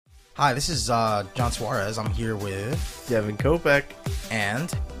Hi, this is John Suarez. I'm here with Devin Kopeck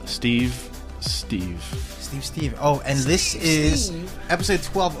and Steve. Oh, and this is episode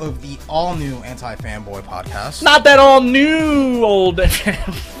 12 of the all-new Anti-Fanboy podcast. Not that all new old.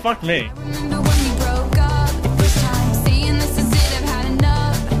 Fuck me. Remember when we broke up, first time saying this is it, I've had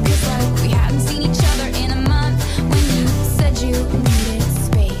enough. 'Cause like we hadn't seen each other in a month. When you said you needed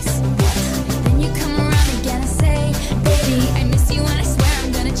space, what? Then you come around again and say, baby, I miss you and I swear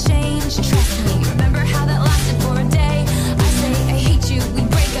I'm gonna change. Trust me, remember how that lasted for a day? I say I hate you, we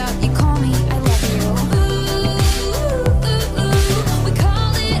break up, you call me, I love you. Ooh, we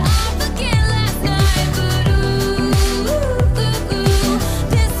called it off again last night, but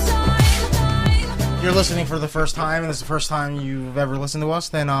this time. You're listening for the first time, and this is the first time you've ever listened to us,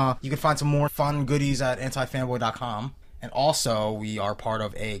 then you can find some more fun goodies at antifanboy.com. And also, we are part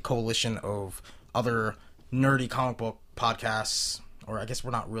of a coalition of other nerdy comic book podcasts, or I guess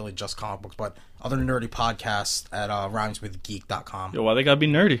we're not really just comic books, but other nerdy podcasts at rhymeswithgeek.com. Yo, why they gotta be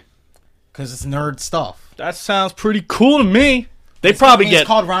nerdy? Because it's nerd stuff. That sounds pretty cool to me. They probably It's get.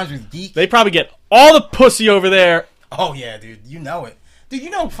 called Rhymes with Geek. They probably get all the pussy over there. Oh, yeah, dude. You know it. Dude, you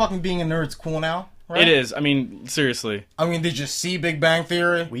know fucking being a nerd's cool now, right? It is. I mean, seriously. I mean, did you see Big Bang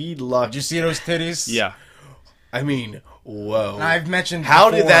Theory? We love. Did you see those titties? Yeah. I mean, whoa. And I've mentioned How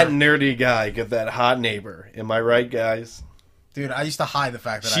before, did that nerdy guy get that hot neighbor? Am I right, guys? Dude, I used to hide the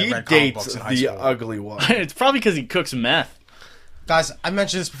fact that I She read comic dates books in high the school. ugly one. It's probably because he cooks meth. Guys, I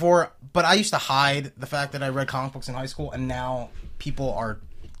mentioned this before, but I used to hide the fact that I read comic books in high school, and now people are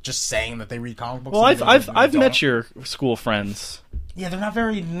just saying that they read comic books. Well, even I've though I've they met don't. your school friends. Yeah, they're not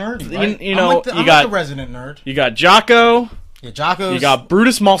very nerdy, right? You know, I'm you like got- the resident nerd. You got Jocko. Yeah, Jocko's... You got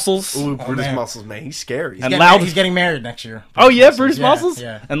Brutus Muscles. Ooh, Brutus man. Muscles, man. He's scary. And he's getting married next year. Oh yeah, Brutus Muscles.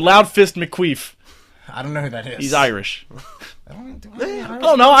 Yeah. And Loud Fist McQueef. I don't know who that is. He's Irish. I don't I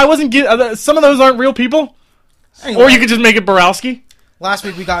don't know. I wasn't get. Some of those aren't real people. Anyway, Or you could just make it Borowski. last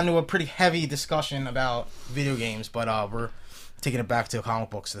week we got into a pretty heavy discussion about video games, but we're taking it back to comic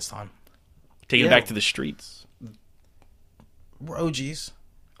books this time. Taking it Yeah. back to the streets. We're OGs.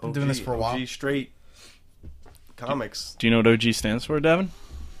 Been doing this for a while. OG straight comics. Do you know what OG stands for, Devin?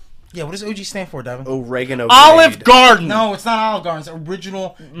 Yeah, what does OG stand for, Devin? Oregano. Olive grenade. Garden. No, it's not Olive Garden. It's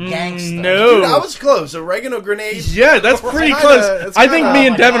Original Gangsta. no. Dude, I was close. Oregano grenade. Yeah, that's pretty Kinda- close. it's I think kinda- me oh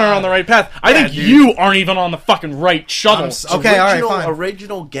and my Devin are God. on the right path. I think dude. you aren't even on the fucking right shuttle. Okay, all right, Original- fine.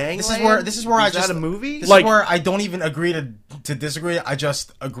 Original Gangland. This is where I Is just that a movie? This Like- is where I don't even agree to disagree. I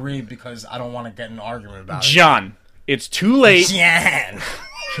just agree because I don't want to get in an argument about John, it's too late. it. Jan.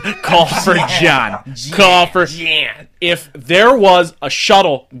 Call for John. Jan. Call for Jan. If there was a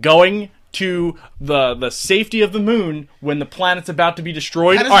shuttle going to the safety of the moon when the planet's about to be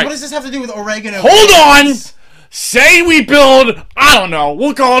destroyed, all right, What does this have to do with oregano? hold on. Say we build, I don't know,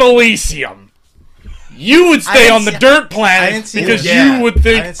 we'll call it Elysium. You would stay didn't on the see- dirt I planet didn't see because it. Yeah. you would I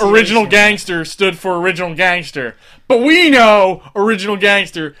think didn't see Original Elysium. Gangster stood for Original Gangster. But we know Original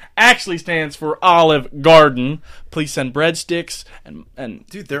Gangster actually stands for Olive Garden. Please send breadsticks and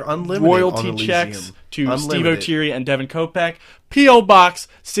Dude, they're unlimited. on royalty Elysium. checks to Steve Unlimited. O'Teary and Devin Kopeck. P.O. Box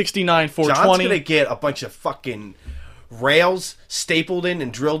John's 69420. gonna get a bunch of fucking rails stapled in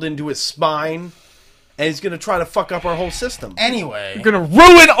and drilled into his spine, and he's gonna try to fuck up our whole system. Anyway, We're gonna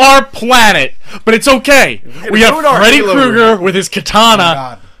ruin our planet, but it's okay. We have ruin our Freddy Halo Krueger ring. with his katana.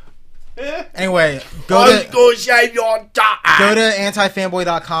 God. Anyway, go to save your go to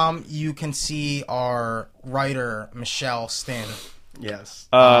antifanboy.com. You can see our writer Michelle Stin. Yes.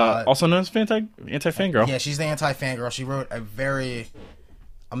 Also known as Anti-Fangirl. Yeah, she's the anti-fangirl. She wrote a very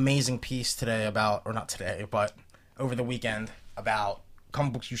amazing piece today about, or not today, but over the weekend about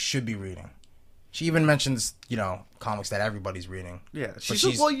comic books you should be reading. She even mentions, comics that everybody's reading. Yeah. But She's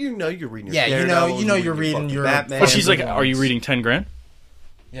like, well, you know you're reading. Your Yeah, you know Daredevils, you're reading fucking your- Batman. But she's like, Everyone's- are you reading 10 grand?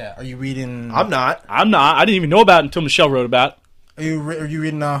 Yeah, are you reading? I'm not. I'm not. I didn't even know about it until Michelle wrote about it. Are you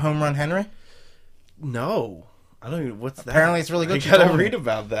reading Home Run Henry? No. I don't even. What's that? Apparently, it's really good. I She gotta told me. read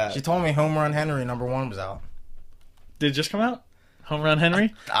about that. She told me Home Run Henry #1 was out. Did it just come out? Home Run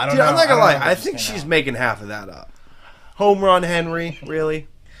Henry? I don't Dude, know. I'm not gonna don't lie. know if I it think just came she's out. making half of that up. Home run, Henry. Really?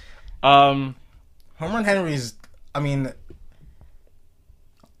 Home Run Henry is. I mean,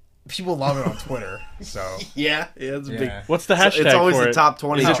 people love it on Twitter. So Yeah. Yeah. It's a big. yeah. What's the hashtag It's always for the it? top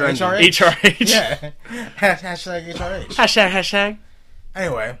 20 Is it trending. HRH? HRH. Yeah. Hashtag HRH. Hashtag.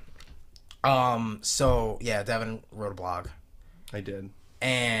 Anyway, so yeah, Devin wrote a blog, I did.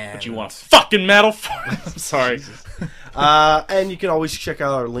 and But you want a fucking medal for I'm sorry. And you can always check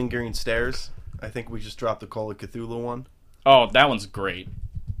out our Lingering Stairs. I think we just dropped the Call of Cthulhu one. Oh, that one's great.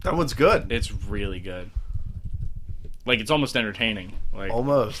 That one's good. It's really good. Like it's almost entertaining. Like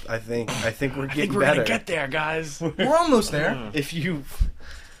Almost. I think we're getting we're better. gonna get there, guys. We're almost there. If you,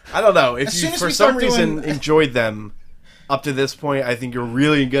 I don't know, if As you soon as for we some start reason doing- enjoyed them up to this point, I think you're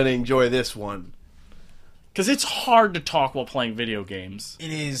really gonna enjoy this one. Because it's hard to talk while playing video games.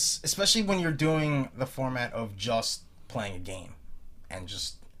 It is, especially when you're doing the format of just playing a game and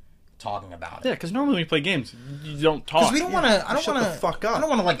just talking about Yeah, it. because normally when you play games, you don't talk. Because we don't want to. I don't shut want the fuck up. I don't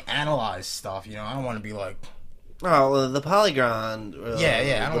want to like analyze stuff. You know, I don't want to be like. Oh, the polygon,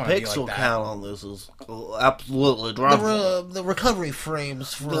 Yeah, I don't the wanna be pixel like that. count on this is absolutely dreadful. The recovery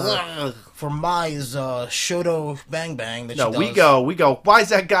frames for Mai's Shoto Bang Bang that No, she we does. go. Why's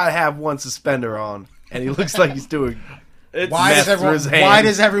that guy have one suspender on? And he looks like he's doing. Why meth through his hand. Why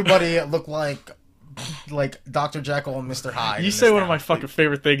does everybody look like Dr. Jekyll and Mr. Hyde? You say one of my fucking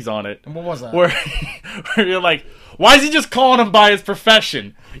favorite things on it. What was that? Where you're like, why is he just calling him by his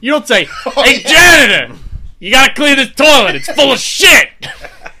profession? You don't say, hey, janitor, you gotta clean this toilet. It's full of shit.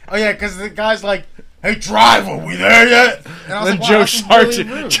 Oh yeah, because the guy's like, "Hey driver, we there yet?" And I was And like, Joe wow, that's really Sargent,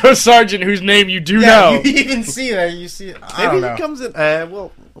 rude. Joe Sargent, whose name you do Yeah, know. you even see that. You see it. I Maybe don't he know. comes in.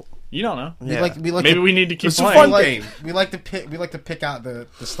 Well, You don't know. yeah. We like Maybe to, we need to keep It's a playing. fun like, game. we like to pick out the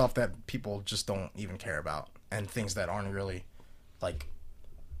stuff that people just don't even care about and things that aren't really like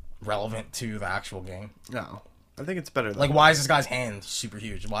relevant to the actual game. No, I think it's better. Than Like, why is this guy's hand super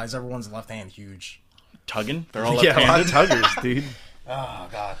huge? Why is everyone's left hand huge? Tugging? They're all yeah, a lot left-handed. of tuggers, dude. Oh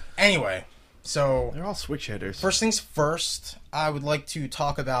god. Anyway, so They're all switch hitters. first things first, I would like to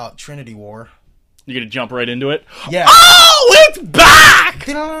talk about Trinity War. You're gonna jump right into it? Yeah. Oh, it's back!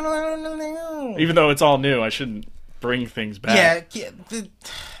 Yeah, Even though it's all new, I shouldn't bring things back.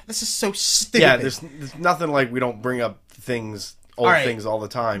 this is so stupid. Yeah, there's nothing like we don't bring up old All right. things all the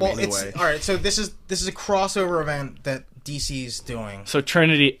time. Well, anyway, it's all right. So this is a crossover event that DC's doing. So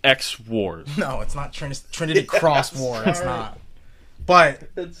Trinity X Wars. No, it's not Trinity Cross War. It's not. But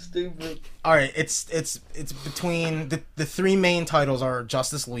that's stupid. all right, it's between the three main titles are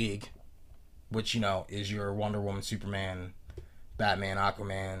Justice League, which is your Wonder Woman, Superman, Batman,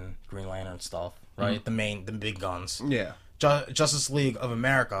 Aquaman, Green Lantern stuff, right? Mm-hmm. The big guns. Yeah. Justice League of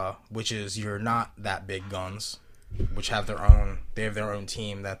America, which is your not that big guns, which have their own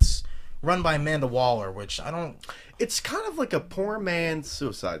team that's run by Amanda Waller, which I don't. It's kind of like a poor man's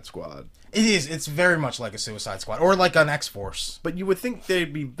Suicide Squad. It is. It's very much like a Suicide Squad or like an X-Force. But you would think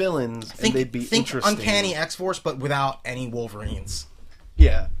they'd be villains and they'd be think interesting. Uncanny X-Force, but without any Wolverines.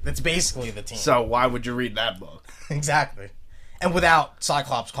 Yeah. That's basically the team. So why would you read that book? Exactly. And without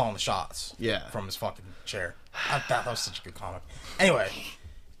Cyclops calling the shots. Yeah. From his fucking chair. That was such a good comic. Anyway.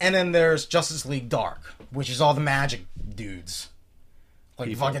 And then there's Justice League Dark, which is all the magic dudes. Like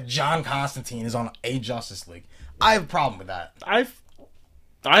People. fucking John Constantine is on a Justice League. I have a problem with that.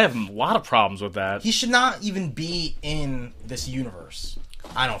 I have a lot of problems with that. He should not even be in this universe.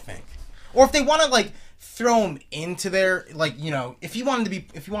 I don't think. Or if they want to like throw him into their if you wanted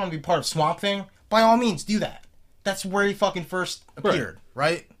to be part of Swamp Thing, by all means do that. That's where he fucking first appeared,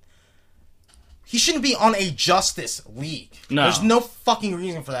 right? He shouldn't be on a Justice League. No. There's no fucking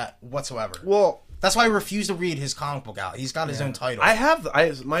reason for that whatsoever. Well, That's why I refuse to read his comic book out. He's got his own title.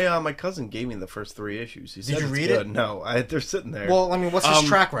 my cousin gave me the first 3 issues. He said you it's read good. it? No, they're sitting there. Well, I mean, what's his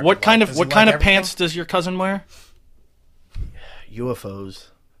track record? What kind like? of Does he like everything? pants does your cousin wear? UFOs.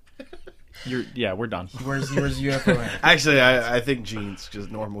 We're done. Where's UFO in? Actually, I think jeans,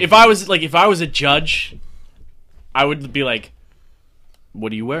 just normal. If I was a judge, I would be like, "What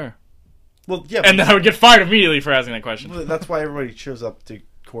do you wear?" well, yeah, And then I would get fired immediately for asking that question. but that's why everybody shows up to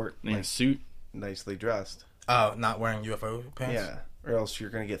court In a suit. nicely dressed. Oh, not wearing UFO pants? Yeah, or else you're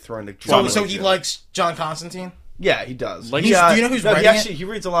gonna get thrown to. So he likes John Constantine? Yeah, he does. Like- He, Do you know who's no, writing it? he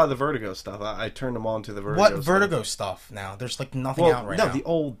reads a lot of the Vertigo stuff. I turned him on to the Vertigo. What stuff. Vertigo stuff now? There's like nothing Well, out right no, now. the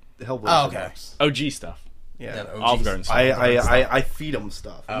old Hellboy. Oh, okay. books. OG stuff. Yeah. Yeah, the OG Olive Garden stuff. stuff. I feed him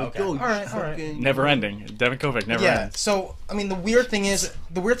stuff. I'm okay. All right. Never ending. Devin Kovac never Yeah. ends. So I mean, the weird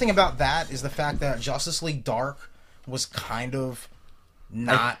thing about that is the fact that Justice League Dark was kind of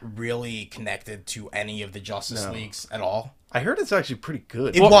not really connected to any of the Justice No. Leagues at all. I heard it's actually pretty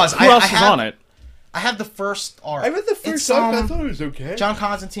good. It was. Who else is on it? I have the first arc. I read the first It's, arc. I thought it was okay. John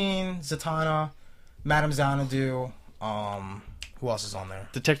Constantine, Zatanna, Madame Xanadu. Who else is on there?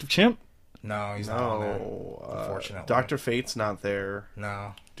 Detective Chimp? No, he's not on there. No, Unfortunately. Dr. Fate's not there.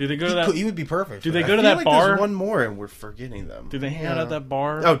 No. Do they go to that? He would be perfect. Do for they that. go to I feel that like bar? There's one more, and we're forgetting them. Do they hang out at that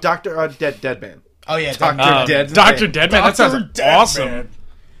bar? Oh, Doctor Deadman. Oh yeah, Dr. Dr. Dead- Dr. Deadman. That sounds Dr. awesome. Deadman.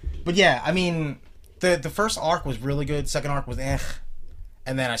 But yeah, I mean, the first arc was really good. Second arc was and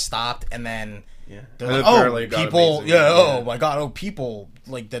then I stopped, and then Yeah. they're And like, then oh, apparently it got people, amazing. oh my god, people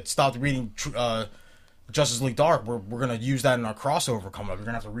like that stopped reading Justice League Dark. We're gonna use that in our crossover coming up. You're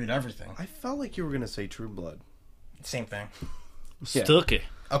gonna have to read everything. I felt like you were gonna say True Blood. Same thing. Yeah. Stucky.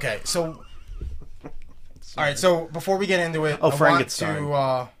 Okay, so all right. So before we get into it, Oh, I want Frankenstein.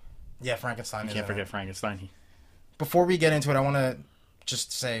 to, yeah, Frankenstein. Can't forget Frankenstein. Before we get into it, I want to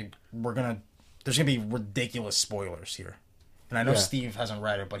just say there's gonna be ridiculous spoilers here, and I know Yeah. Steve hasn't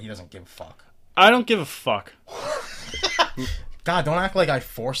read it, but he doesn't give a fuck. I don't give a fuck. God, don't act like I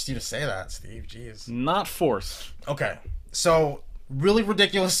forced you to say that, Steve. Jeez. Not forced. Okay, so really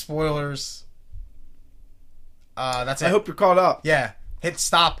ridiculous spoilers. That's it. I hope you're caught up. Yeah, hit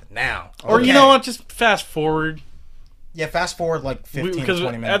stop now. Or you Okay. know what? Just fast forward. Yeah, fast forward like 15 to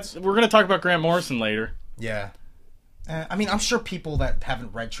 20 minutes. we're going to talk about Grant Morrison later. Yeah. I mean, I'm sure people that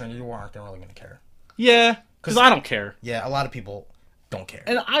haven't read Trinity War aren't really going to care. Yeah, because I don't care. Yeah, a lot of people don't care.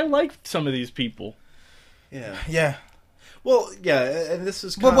 And I like some of these people. Yeah. Yeah. Well, yeah, and this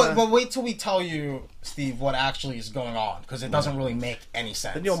is But, kind but wait till we tell you, Steve, what actually is going on, because it doesn't really make any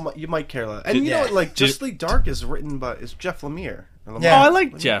sense. And you might care less. And you Yeah. know what? Like, Justice League Dark is written by Jeff Lemire. Yeah. Oh, I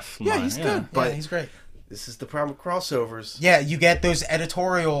like Jeff. Yeah, Lemire, he's good. Yeah, But he's great. this is the problem with crossovers. Yeah, you get those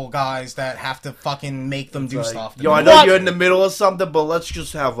editorial guys that have to fucking make them do Like, stuff. Yo, I know you're in the middle of something, but let's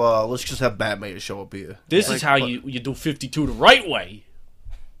just have Batman show up here. This Like, is how but- you do 52 the right way.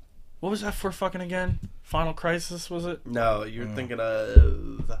 What was that for fucking again? Final Crisis, was it? No, you're thinking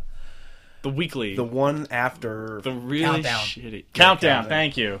of The weekly. the one after. The really Countdown. shitty. Countdown, Countdown.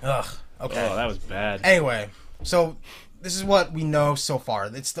 thank you. Ugh. Okay. Oh, that was bad. Anyway, so this is what we know so far.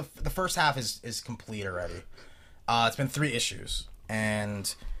 It's the first half is complete already. It's been 3 issues,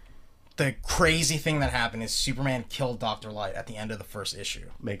 and the crazy thing that happened is Superman killed Dr. Light at the end of the first issue,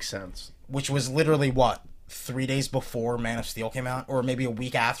 Makes sense. which was literally 3 days before Man of Steel came out, or maybe a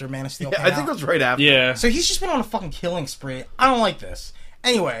week after Man of Steel Yeah, came I out. think it was right after. Yeah. So he's just been on a fucking killing spree. I don't like this.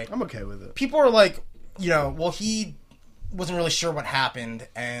 Anyway, I'm okay with it. people are like, well, he wasn't really sure what happened,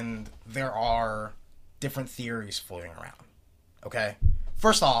 and there are different theories floating around. Okay?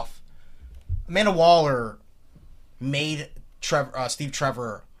 First off, Amanda Waller made Steve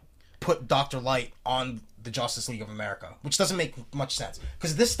Trevor put Dr. Light on the Justice League of America, which doesn't make much sense.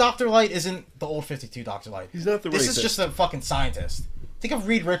 Because this Dr. Light isn't the old 52 Dr. Light. He's not the This is racist. just a fucking scientist. Think of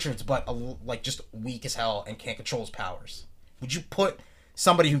Reed Richards, but just weak as hell and can't control his powers. Would you put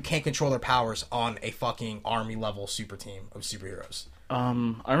somebody who can't control their powers on a fucking army level super team of superheroes?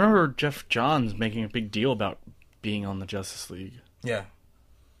 I remember Jeff Johns making a big deal about being on the Justice League. Yeah.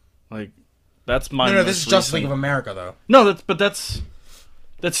 Like, that's my. No, this is most Justice League recent- of America, though. No, that's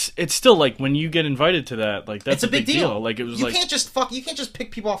it's still like when you get invited to that, like that's It's a big deal. Like it was you like can't just pick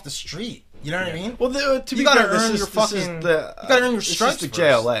people off the street. You know what I mean? Well, to be You gotta fair, this earn is- your this fucking- is the, you gotta earn your this is stripes the first.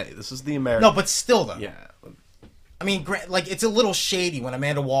 JLA. This is the American. No, but still, though. yeah. I mean, like, it's a little shady when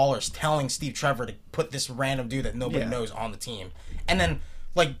Amanda Waller's telling Steve Trevor to put this random dude that nobody Yeah. knows on the team. And then,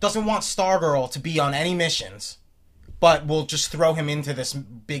 like, doesn't want Stargirl to be on any missions, but will just throw him into this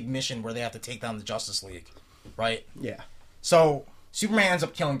big mission where they have to take down the Justice League. Right? Yeah. So, Superman ends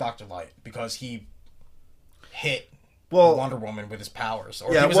up killing Dr. Light because he hit Well, Wonder Woman with his powers.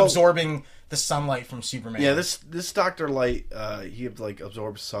 Or Yeah, he was well- absorbing the sunlight from Superman. Yeah, this Dr. Light, he like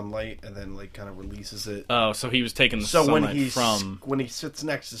absorbs sunlight and then like kind of releases it. oh, so he was taking the So sunlight when from. he sits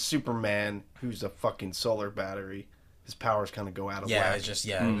next to Superman, who's a fucking solar battery, his powers kind of go out of Yeah, whack. it was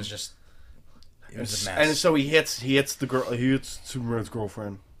a mess. And so he hits the girl. He hits Superman's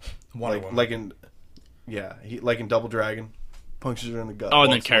girlfriend. Wonder Like Woman. like in, yeah, like in Double Dragon, punctures her in the gut. Oh,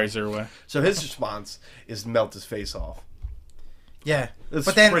 and then walks carries away. her away. So his response is to melt his face off. Yeah, It's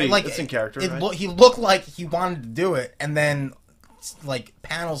but then pretty- like it's in character, right? he looked like he wanted to do it, and then like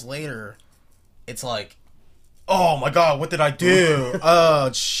panels later, it's like, oh my god, what did I do?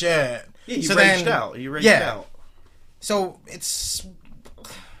 Oh shit! Yeah, he So raged then- out. He raged yeah. out. So it's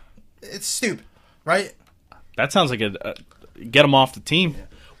stupid, right? That sounds like a get him off the team.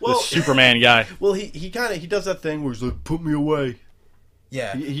 Well- the Superman guy. Well, he does that thing where he's like, "Put me away."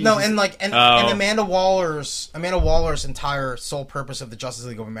 Yeah. He- No, he's- and like and Amanda Waller's entire sole purpose of the Justice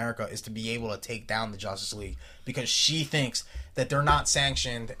League of America is to be able to take down the Justice League because she thinks that they're not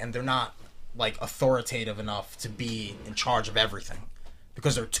sanctioned and they're not like authoritative enough to be in charge of everything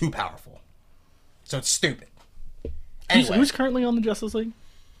because they're too powerful. So it's stupid. Anyway, Who's currently on the Justice League?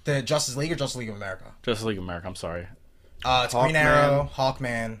 the Justice League or Justice League of America? Justice League of America. I'm sorry. It's Green Hawkman. Arrow,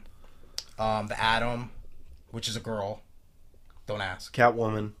 Hawkman, the Atom, which is a girl. Don't ask.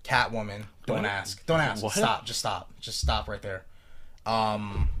 Catwoman. Catwoman. Don't What? ask. Don't ask. What? Stop. Just stop. Just stop right there.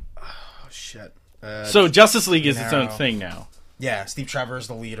 Oh shit. So Justice League is its own Arrow. thing now. Yeah, Steve Trevor's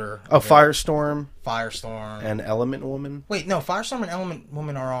the leader. Oh, of it. Firestorm Firestorm. and Element Woman. Wait, no, Firestorm and Element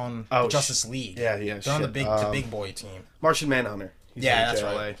Woman are on Oh, Justice League. yeah, They're on the shit. big boy team. Martian Manhunter. He's Yeah, on that's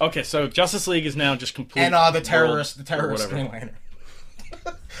JLA. right. Okay, so Justice League is now just complete. And the terrorist or Green whatever. Lantern.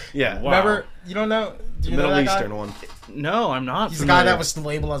 Yeah. Wow. Remember? You don't know? Do you know Middle that guy? Eastern one. No, I'm not. He's the guy that familiar. was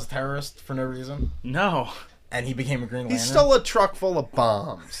labeled as a terrorist for no reason, No. and he became a Green He Lantern. stole a truck full of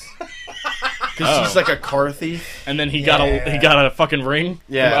bombs. Because Oh. he's like a car thief. And then he Yeah. got a fucking ring.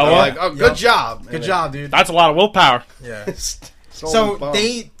 Yeah. from they're Ella? like, oh, good job. Good job, dude. That's a lot of willpower. Yeah. Stole So bombs.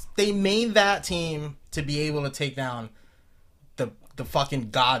 they made that team to be able to take down the fucking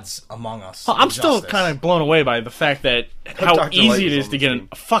gods among us. I'm of still justice. kind of blown away by the fact that how Dr. Light easy it was is on to the get team.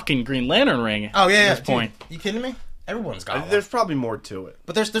 a fucking Green Lantern ring. Oh yeah, At yeah. this Dude, point. you kidding me? Everyone's got one. There's probably more to it.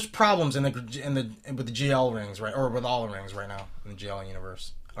 But there's problems with the GL rings, right? Or with all the rings right now in the GL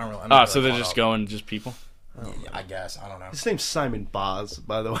universe. I don't really. I'm not So really they're caught just up. going just people. Yeah, I guess I don't know. His name's Simon Boz,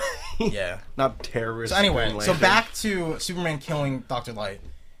 by the way. Yeah. Not terrorist. So anyway, Green so Lantern. back to Superman killing Dr. Light.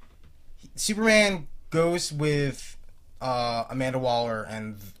 Superman goes with Amanda Waller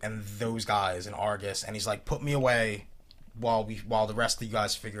and those guys in Argus, and he's like, "Put me away while the rest of you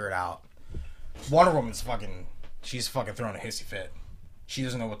guys figure it out." Wonder Woman's she's fucking throwing a hissy fit. She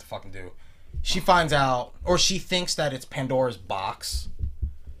doesn't know what to fucking do. She finds out, or she thinks that it's Pandora's box.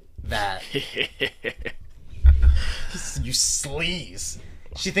 That you sleaze.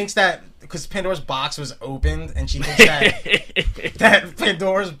 She thinks that because Pandora's box was opened, and she thinks that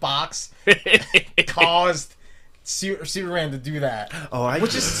Pandora's box caused Superman to do that. Oh,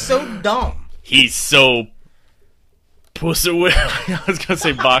 which is so dumb. He's so pussy whipped. I was gonna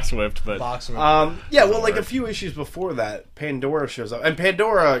say box whipped, but Box with Yeah, well, like a few issues before that, Pandora shows up. And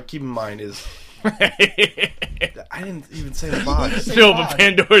Pandora, keep in mind, is... I didn't even say the box. no, but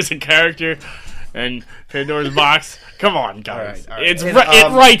Pandora's a character, and Pandora's box. Come on, guys, All right.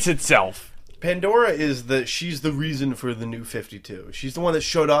 it writes itself. Pandora is she's the reason for the new 52. She's the one that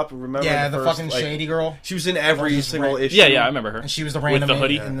showed up, remember? yeah, in the first, fucking like, shady girl. She was in every Just single ran- issue. Yeah, I remember her. And she was the With random the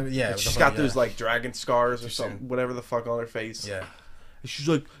hoodie? and And with she's the got hoodie, those yeah. like dragon scars or something, whatever the fuck on her face. Yeah. And she's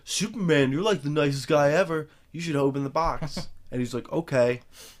like, Superman, you're like the nicest guy ever. You should open the box. And he's like, okay.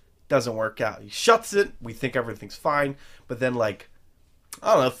 Doesn't work out. He shuts it. We think everything's fine. But then, like,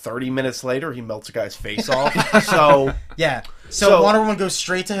 I don't know, 30 minutes later, he melts a guy's face off. So, Yeah. So Wonder Woman goes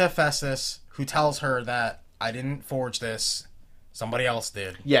straight to Hephaestus, who tells her that I didn't forge this. Somebody else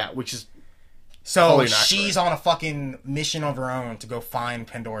did. yeah, which is, So Totally not she's on a fucking mission of her own to go find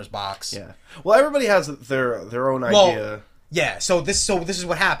Pandora's box. yeah. Well, everybody has their own idea. Yeah, so this is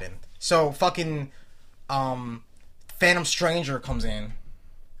what happened. So fucking Phantom Stranger comes in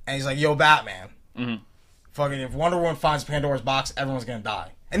and he's like, "Yo, Batman. Fucking if Wonder Woman finds Pandora's box, everyone's gonna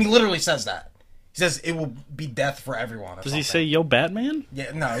die." And he literally says that. He says it will be death for everyone. Or Does he something. say "Yo, Batman"?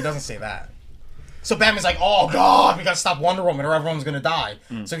 Yeah, no, he doesn't say that. So Batman's like, "Oh God, we gotta stop Wonder Woman, or everyone's gonna die."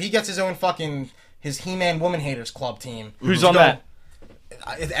 So he gets his own his He-Man Woman Haters Club team. Who's to on go- that?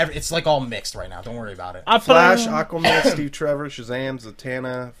 It's like all mixed right now. Don't worry about it. I put Flash, him- Aquaman, Steve Trevor, Shazam,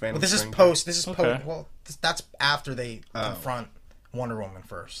 Zatanna, Phantom But this is Stranger. post. This is post. Okay. Well, that's after they confront Wonder Woman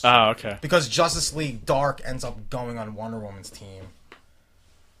first. Oh, okay. Because Justice League Dark ends up going on Wonder Woman's team.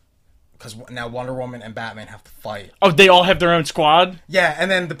 Because now Wonder Woman and Batman have to fight. Oh, they all have their own squad. Yeah, and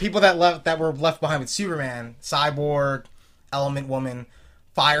then the people that were left behind with Superman, Cyborg, Element Woman,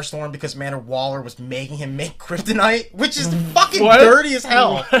 Firestorm, because Amanda Waller was making him make kryptonite, which is fucking What? dirty as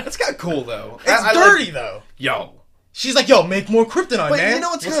hell. That's kind of cool, though. It's I dirty like, though. yo. She's like, "Yo, make more kryptonite, But man." you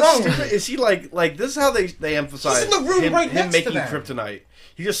know what's What's kind of wrong with stupid? you? Is he like this is how they emphasize He's in the room him, right him next to making them. kryptonite.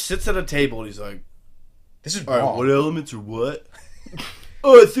 He just sits at a table and he's like, This is all right, wrong. what elements are what?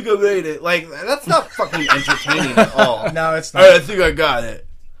 Oh, I think I made it. Like, that's not fucking entertaining at all. No, it's All right, I not. think I got it.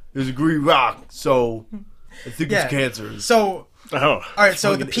 There's a green rock, so I think Yeah. it's cancerous. So, Oh, all right.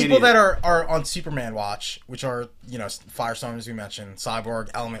 So the Fucking people idiot. that are on Superman watch, which are Firestorm, as we mentioned, Cyborg,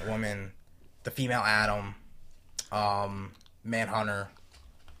 Element Woman, the female Atom, Manhunter,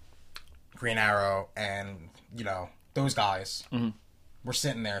 Green Arrow, and those guys were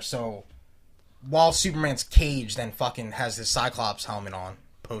sitting there. So while Superman's caged and fucking has his Cyclops helmet on,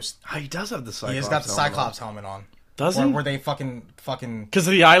 Oh, he does have the Cyclops. he has got the helmet on. Cyclops helmet on. does Where, he? where they fucking Because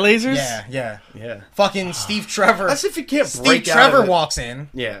of the eye lasers? yeah. Yeah. Fucking Steve Trevor. That's if you can't Steve break out Trevor of it. walks in.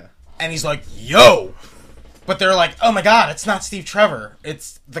 Yeah. And he's like, "Yo!" But they're like, "Oh my God, it's not Steve Trevor.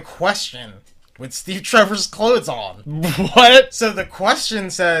 It's the Question with Steve Trevor's clothes on." What? So the Question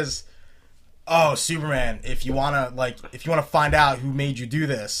says, "Oh, Superman, if you wanna find out who made you do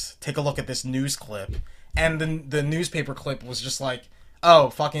this, take a look at this news clip." And the newspaper clip was just like, "Oh,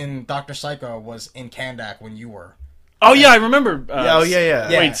 fucking Dr. Psycho was in Kandak when you were." Oh yeah, I remember. Yeah.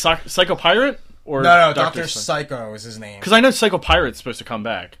 Wait, Psycho Pirate or No, Dr. Psycho is his name. Because I know Psycho Pirate's supposed to come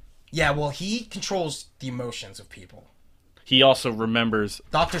back. Yeah, well, he controls the emotions of people. He also remembers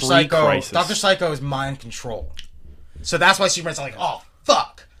Dr. pre-crisis. Psycho is mind control. So that's why Superman's like, oh,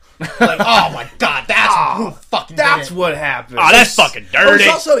 fuck. Like, oh my god, that's who fucking did That's it. what happened. Oh, that's fucking Oh,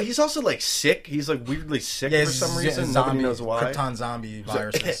 dirty. he's also like sick. He's like weirdly sick Yeah, for some it's reason. zombie, Nobody knows why. Krypton zombie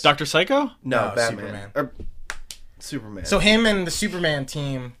viruses. Dr. Psycho? No, No, Batman. Superman. So him and the Superman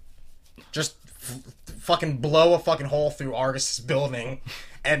team just fucking blow a fucking hole through Argus' building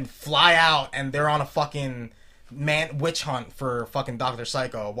and fly out, and they're on a fucking witch hunt for fucking Dr.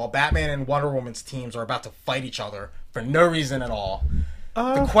 Psycho, while Batman and Wonder Woman's teams are about to fight each other for no reason at all.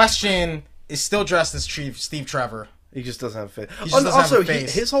 The Question is still dressed as Steve Trevor. he just doesn't have a face. just doesn't have a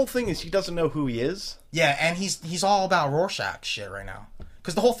face. His whole thing is he doesn't know who he is. Yeah, and he's all about Rorschach shit right now.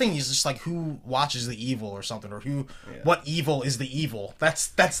 Because the whole thing is just like who watches the evil or something, or what evil is the evil.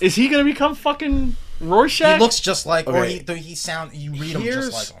 That's Is he gonna become fucking Rorschach? he looks just like, or Okay. you read him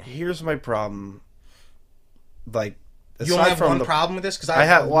just like him. Here's my problem. Like, You only have one problem with this? Because I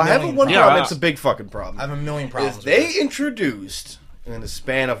have one Yeah, problem. It's a big fucking problem. I have a million Is problems. they with introduced in the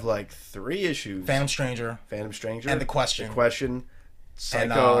span of like 3 issues, Phantom Stranger Phantom Stranger and The Question. Psycho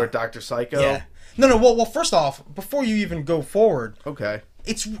And, or Dr. Psycho. Yeah. No. Well, first off, before you even go forward, Okay.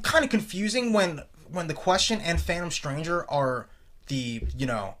 it's kind of confusing when The Question and Phantom Stranger are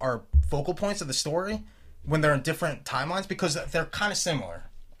are focal points of the story when they're in different timelines, because they're kind of similar.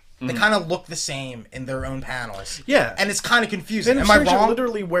 They kind of look the same in their own panels. Yeah. And it's kind of confusing. Phantom Am I Stranger wrong?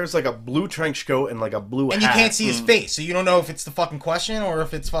 literally wears like a blue trench coat and like a blue And hat. you can't see his face, so you don't know if it's the fucking Question or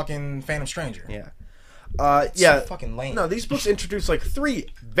if it's fucking Phantom Stranger. Yeah. So fucking lame. No, these books introduce like 3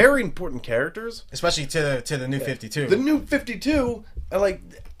 very important characters. Especially to the New 52. The New 52, and like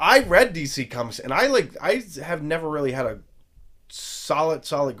I read DC Comics, and I have never really had a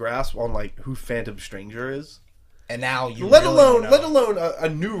solid grasp on like who Phantom Stranger is. And now you Let really alone don't know. a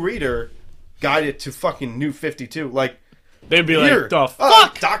new reader guided to fucking New 52. Like They'd be here, like, the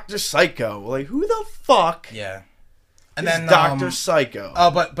fuck? Dr. Psycho. Like who the fuck Yeah. And is then Dr. Psycho?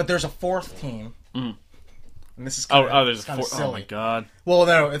 but there's a 4th team. And this is kinda, there's a kinda four. silly. Oh my god. Well,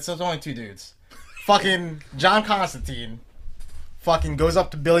 no, it's only 2 dudes. Fucking John Constantine fucking goes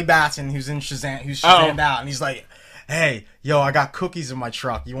up to Billy Batson, who's Shazammed out, and he's like, "Hey, yo, I got cookies in my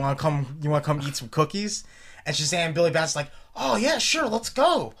truck. You want to come eat some cookies?" And Shazam, Billy Batson's like, "Oh yeah, sure, let's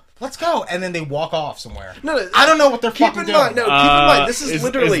go." And then they walk off somewhere. No, I don't know what they're keep fucking in doing. mind, no, keep in mind, this is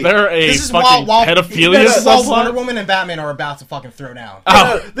literally. Is there a This is fucking while pedophilia this is while Wonder subplot? Woman and Batman are about to fucking throw down.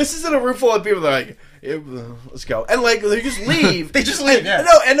 No, this isn't a room full of people that are like, let's go. And like, they just leave. They just leave, yeah.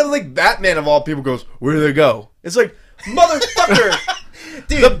 No, and then like Batman of all people goes, where do they go? It's like, motherfucker.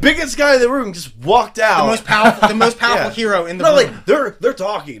 Dude, The biggest guy in the room just walked out. the most powerful Yeah. hero in the No, room. like, they're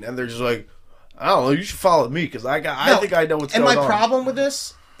talking, and they're just like, I don't know, you should follow me, because I think I know what's and going on. my problem with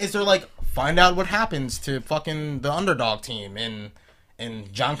this is they're like, find out what happens to fucking the underdog team in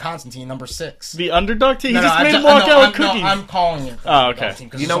John Constantine number 6. The underdog team? He No, just made him no, walk out with no, cookies. I'm calling it. the Oh, underdog okay. team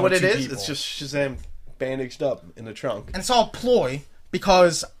 'cause You there's know what only it 2 is? people. It's just Shazam bandaged up in the trunk. And it's all ploy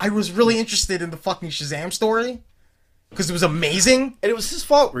because I was really interested in the fucking Shazam story because it was amazing. And it was his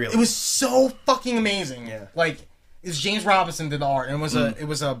fault, really. It was so fucking amazing. Yeah. Like, it was James Robinson did the art, and it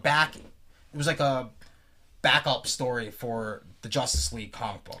was like a backup story for the Justice League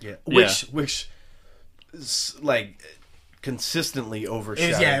comic book. Yeah. Yeah. Which is, like, consistently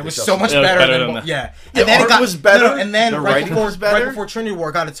overshadowed. It was the so much Justice Yeah, better better than than yeah. The art was better, and then the right writing was better. before Trinity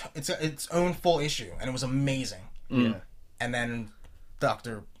War got its own full issue, and it was amazing. Yeah. And then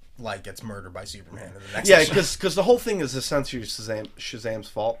Dr. Light gets murdered by Superman in the next Yeah, issue. because the whole thing is essentially Shazam's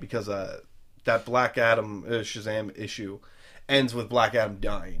fault, because that Black Adam Shazam issue ends with Black Adam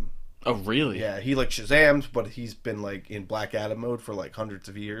dying. Oh, really? Yeah, he like Shazam's, but he's been like in Black Adam mode for like hundreds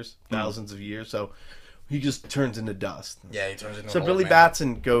of years, thousands of years. So he just turns into dust. Yeah, he turns into So an old Billy man.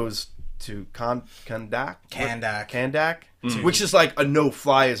 Batson goes to Kandak, which is like a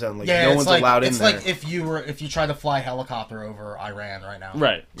no-fly zone. Like Yeah, no it's one's like, allowed in it's there. like if you tried to fly a helicopter over Iran right now,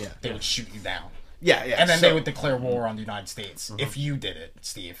 Right. yeah, they would shoot you down, yeah. and then so- they would declare war on the United States if you did it,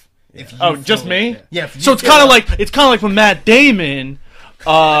 Steve. If you Oh, just flew me? it. Yeah. If you So it's flew kind it. of like when Matt Damon,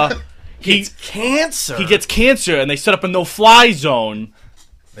 he cancer. he gets cancer, and they set up a no-fly zone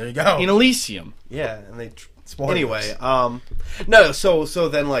There you go. in Elysium. Yeah, and they. Spoilers. Anyway, no. So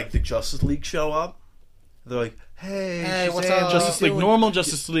then like the Justice League show up. They're like, hey, what's Shazam, up? Justice League normal,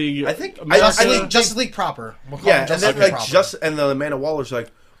 Justice League. I think- America. Justice League proper. We'll call Yeah, him and Justice then League like proper. and the Amanda Waller's like,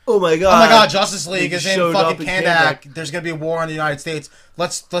 oh my god, oh my god, Justice League They is in showed up fucking in Kandak. There's gonna be a war in the United States.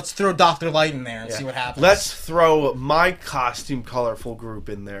 Let's throw Dr. Light in there and see what happens. Let's throw my costume colorful group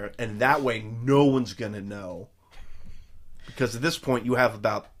in there, and that way no one's gonna know. Because at this point you have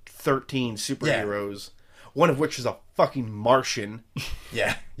about 13 superheroes, one of which is a fucking Martian.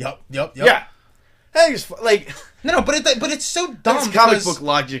 Yeah. Yep. Yeah. Hey, like No, but it's so dumb. that's comic because- book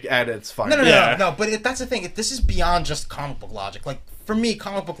logic at its finest. No, Yeah. but that's the thing. This is beyond just comic book logic. Like, for me,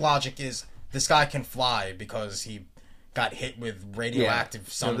 comic book logic is this guy can fly because he got hit with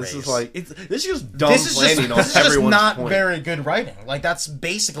radioactive sun this rays. is like this is just dumb this is planning on just everyone's not point. very good writing. Like, that's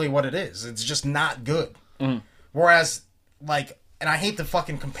basically what it is. It's just not good. Mm. Whereas, like, and I hate to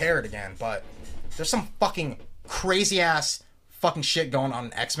fucking compare it again, but there's some fucking crazy ass fucking shit going on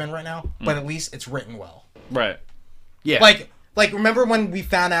in X-Men right now, but at least it's written well. Right. Yeah. Like, remember when we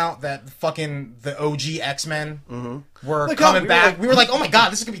found out that fucking the OG X-Men were Like, coming we were back? like- we were like, oh my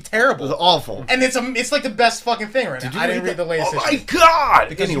god, this is gonna be terrible. it was awful. And it's like the best fucking thing right now. I didn't read the latest Oh my issue. god!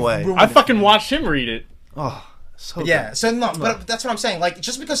 Because you Anyway, ruined I it. fucking watched him read it. oh, so Yeah, good. so no, but that's what I'm saying. Like,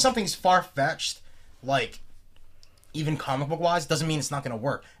 just because something's far-fetched, like, even comic book wise, doesn't mean it's not gonna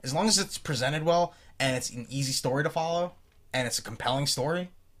work. As long as it's presented well and it's an easy story to follow and it's a compelling story,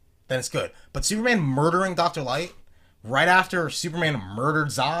 then it's good. But Superman murdering Dr. Light right after Superman murdered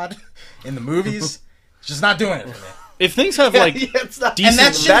Zod in the movies, it's just not doing it for me. If things have like yeah, it's not decent-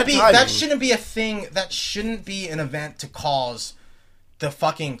 And timing. that shouldn't be a thing. That shouldn't be an event to cause the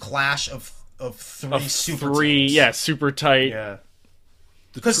fucking clash of three of super three, teams. yeah, super tight. Yeah,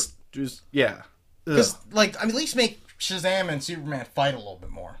 because just yeah. like, I mean, at least make Shazam and Superman fight a little bit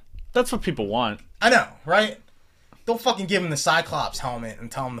more. That's what people want. I know, right? Don't fucking give him the Cyclops helmet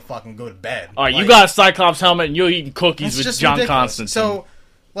and tell him to fucking go to bed. All right, you Like, got a Cyclops helmet and you're eating cookies it's with just John ridiculous. Constantine. So,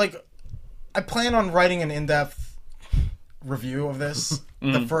 like, I plan on writing an in-depth review of this,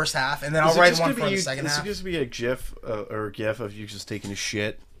 the first half, and then I'll write one for the second half. Is it just be a GIF or a GIF of you just taking a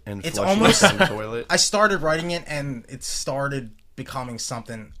shit and It's flushing almost- it down the toilet? I started writing it, and it started becoming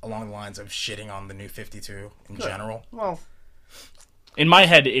something along the lines of shitting on the New 52 in general. Well, in my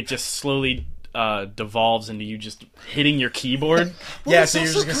head, it just slowly devolves into you just hitting your keyboard. Yeah, it's so you're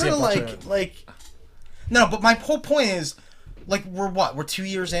also just gonna see a kinda bunch of... like No, but my whole point is, like, we're 2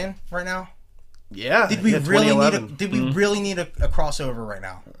 years in right now? yeah. Did we yeah, really need 2011. did we really need a crossover right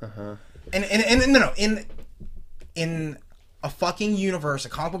now? And no, in a fucking universe, a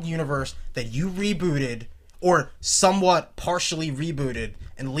comic book universe that you rebooted or somewhat partially rebooted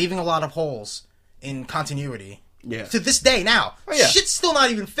and leaving a lot of holes in continuity. Yeah. To this day now, yeah. shit's still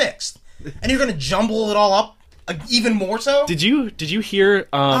not even fixed, and you're gonna jumble it all up even more so. Did you hear?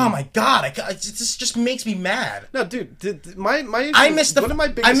 Oh my god! This just makes me mad. No, dude, my issue, I missed one of my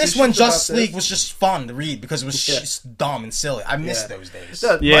biggest I missed when issues about Justice League this- was just fun to read because it was Yeah. just dumb and silly. I missed Yeah. those days.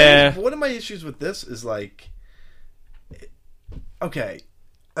 No, Yeah. one of my issues with this is like, okay,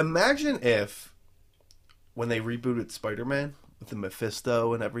 imagine if when they rebooted Spider-Man with the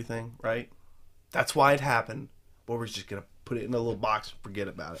Mephisto and everything, right? That's why it happened. But we're just gonna put it in a little box and forget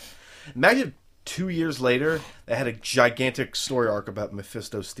about it. Imagine 2 years later, they had a gigantic story arc about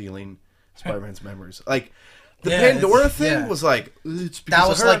Mephisto stealing Spider-Man's memories. Like the Yeah, Pandora it's- thing yeah. was like it's because That of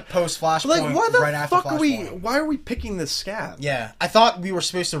was her. like post Flashpoint, Like, why the right after fuck are we? Flashpoint. Why are we picking this scab? Yeah, I thought we were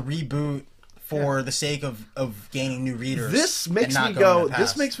supposed to reboot for the sake of gaining new readers. This and makes not me going go. to the This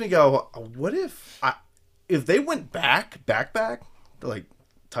past. makes me go. What if they went back, like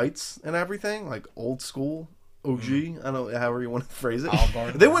tights and everything, like old school OG? I don't know however you want to phrase it. Olive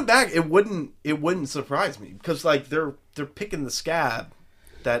Garden. If they went back, it wouldn't surprise me because like they're picking the scab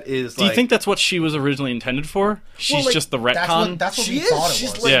that is. Do you think that's what she was originally intended for? She's like, just the That's retcon. what she we is? thought it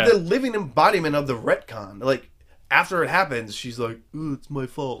She's was. like Yeah. the living embodiment of the retcon. Like after it happens, she's like, "Ooh, it's my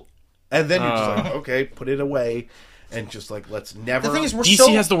fault," and then you're just like, "Okay, put it away." And just like let's never. the thing is, we're DC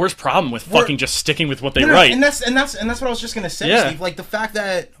so, has the worst problem with we're- fucking just sticking with what they No, no, write. and that's what I was just gonna say, Yeah. Steve. Like the fact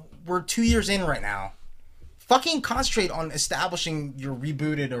that we're 2 years in right now. Fucking concentrate on establishing your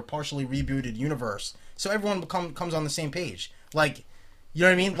rebooted or partially rebooted universe, so everyone comes on the same page. Like, you know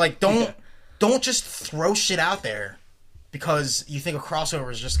what I mean? Like, don't just throw shit out there because you think a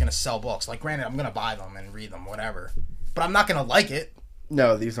crossover is just gonna sell books. Like, granted, I'm gonna buy them and read them, whatever, but I'm not gonna like it.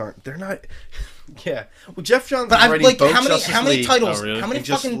 No, these aren't. They're not. Yeah. Well, Jeff Johns But I'm already like, both how many Justice League Oh, really? how many and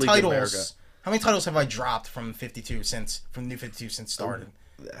Justice fucking League America. titles? How many titles have I dropped from 52 from New 52 since started?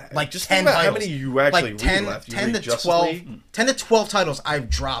 Like Just 10 think about titles. how many you actually like 10, read left. You 10 read to Justice 12, League? 10 to 12 titles I've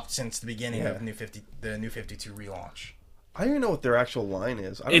dropped since the beginning Yeah. of the New 52 relaunch. I don't even know what their actual line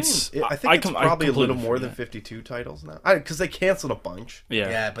is. I think I it's com- I probably a little completely more than forget. 52 titles now. Because they canceled a bunch. yeah.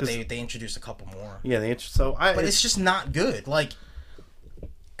 Yeah, but 'Cause- they introduced a couple more. Yeah, but But it's just not good. Like,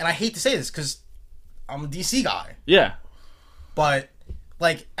 and I hate to say this because I'm a DC guy, Yeah. but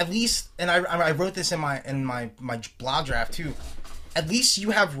like at least, and I wrote this in my blog draft too. At least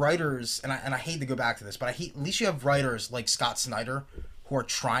you have writers, and I hate to go back to this, but at least you have writers like Scott Snyder who are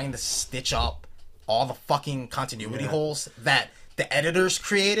trying to stitch up all the fucking continuity holes that the editors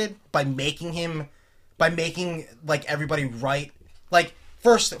created by making like everybody write. Like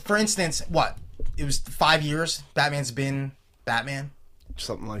for instance, what? It was 5 years Batman's been Batman.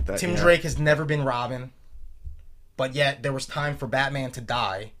 Something like that. Tim Drake has never been Robin, but yet there was time for Batman to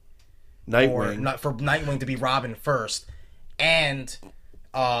die, or Nightwing. not for Nightwing to be Robin first, and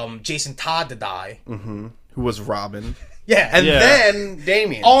Jason Todd to die. Who was Robin. Yeah, And Yeah. then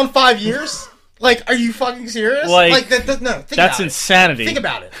Damian. all in 5 years. Like, are you fucking serious? Like, that, no. Think That's about it. insanity. Think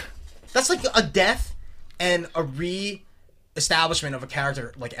about it. That's like a death and a re-establishment of a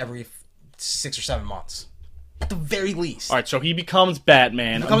character like every 6 or 7 months, at the very least. All right, so he becomes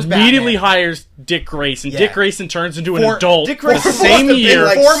Batman. becomes Immediately Batman. hires Dick Grayson. Yeah. Dick Grayson turns into an For- adult. Dick the Grayson same must have year. been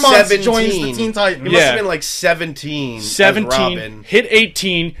like 4 months 17. joins the Teen Titans. He must Yeah. have been like 17. 17, As Robin. hit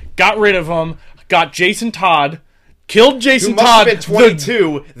 18, got rid of him, got Jason Todd, killed Who Jason must Todd have been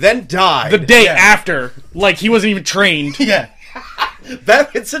 22, then died. the day Yeah. after. Like, he wasn't even trained. Yeah,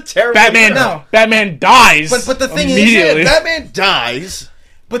 It's a terrible. Batman, No. Batman dies. But the thing is- immediately. Batman dies.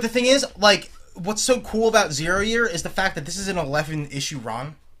 but the thing is, like, what's so cool about Zero Year is the fact that this is an 11-issue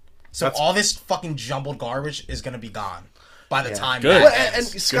run, so all this fucking jumbled garbage is gonna be gone by the time. Good. that Well, and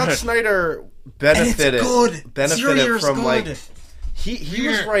ends. Scott Good. Snyder And it's benefited. good. Zero Benefited Year's from good. like he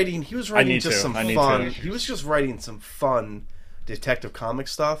was writing. He was writing need just to. some I need fun. to. He was just writing some fun detective comic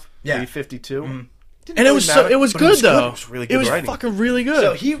stuff. Yeah. 352. and it was so, it was but good though. It was really good It was writing. fucking really good.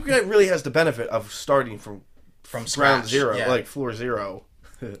 So he really has the benefit of starting from from ground scratch, zero, yeah. like floor zero.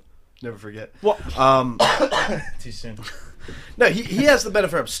 Never forget. Well- Too soon. No, he has the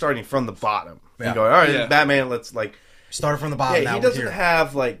benefit of starting from the bottom Yeah. and going, all right, Yeah. Batman. Let's like. Started from the bottom. Yeah, now he we're doesn't here.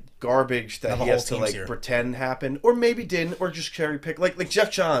 have like garbage Now that the he whole has to team's like here. pretend happened, or maybe didn't, or just cherry pick. Like Jeff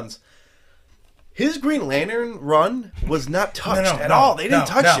Johns, his Green Lantern run was not touched at all. They didn't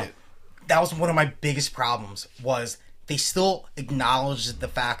touch it. That was one of my biggest problems. Was they still acknowledged the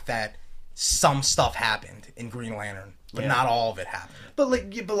fact that some stuff happened in Green Lantern, but not all of it happened. But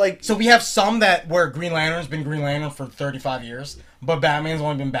like, So we have some that where Green Lantern's been Green Lantern for 35 years, but Batman's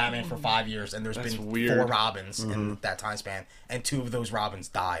only been Batman for 5 years, and there's been weird. 4 Robins in that time span, and 2 of those Robins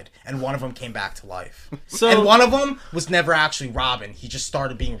died, and one of them came back to life. So- and one of them was never actually Robin. He just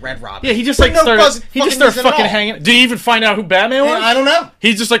started being Red Robin. yeah, he just But like no started. buzz- He just started reason at fucking all. hanging. Did he even find out who Batman was? And I don't know.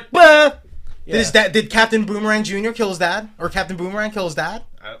 He's just like, bah. Did Captain Boomerang Jr. kill his dad, or Captain Boomerang kill his dad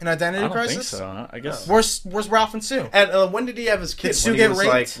in Identity I don't Crisis? think so. I guess. Where's Ralph and Sue? and when did he have his kid? Did Sue When he get was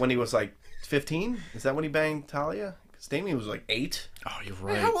raped? when he was like 15? Is that when he banged Talia? Because Damian was like 8. Oh, you're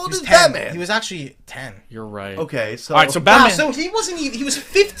right. How old He was is 10. Batman? He was actually 10. You're right. Okay, so All right, so Wow, Batman. so he wasn't even, he was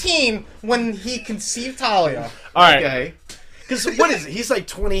 15 when he conceived Talia. all right. okay. Because what is it? He's like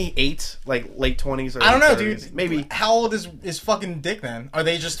 28, like late 20s. Or I don't know, 30s. dude. Maybe. How old is fucking Dick then? Are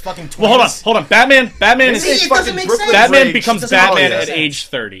they just fucking twins? Well, hold on. Batman See, is it doesn't make sense. Batman Bridge becomes to Batman Talia. at age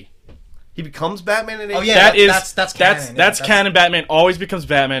 30. He becomes Batman at age. Oh, yeah. That is that's canon, yeah, that's- canon. Batman always becomes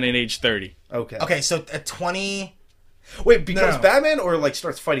Batman at age 30. Okay. Okay, so at 20... Wait, becomes No. Batman or like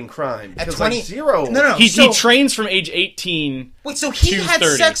starts fighting crime? At Because 20... like Zero. No. He so, trains from age 18. Wait, so he to had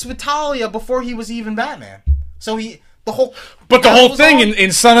 30. sex with Talia before he was even Batman. So he... The whole... But the that whole was thing all-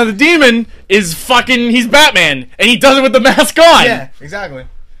 in Son of the Demon is fucking he's Batman, and he does it with the mask on. Yeah, exactly.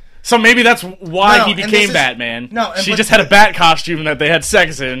 So maybe that's why No, he and this became is- Batman. No, and she but- just had a bat costume that they had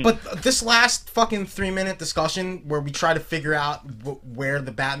sex in. But this last fucking 3-minute discussion where we try to figure out where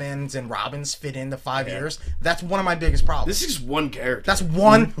the Batmans and Robins fit into 5 years, that's one of my biggest problems. This is one character. That's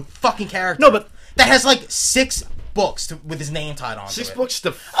one fucking character. No, but- that has like 6 books with his name tied on. 6 it. books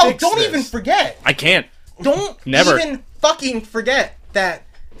to Oh, fix don't this. even forget. I can't. Don't Never. even fucking forget that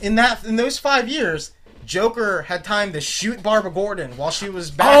in those 5 years, Joker had time to shoot Barbara Gordon while she was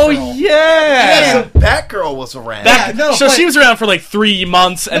Batgirl. Oh yeah. And- So Batgirl was around. That- Yeah, no, so but- she was around for like 3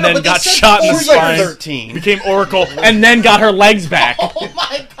 months and No, then but they got said shot in the before She was spine. like 13. Became Oracle and then got her legs back Oh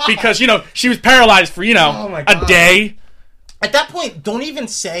my god. because she was paralyzed for Oh my a God. day. At that point, don't even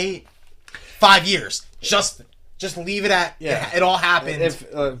say 5 years. Just leave it at it all happened.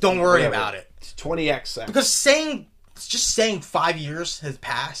 Don't worry whatever. about it. 20x. Because just saying 5 years has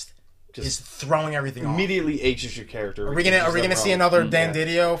passed is throwing everything off. immediately ages your character. Are we gonna see another Dan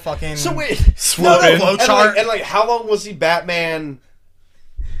Didio fucking? So wait, Swoop in. flow and chart. like how long was he Batman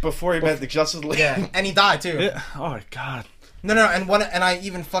before he met the Justice League? Yeah, and he died too. Oh my god. No, and I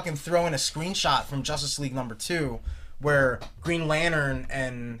even fucking throw in a screenshot from Justice League #2, where Green Lantern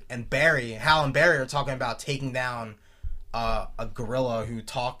and Barry, Hal and Barry, are talking about taking down a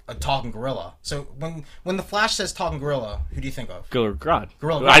talking gorilla. So when the Flash says talking gorilla, who do you think of? Gorilla Grodd.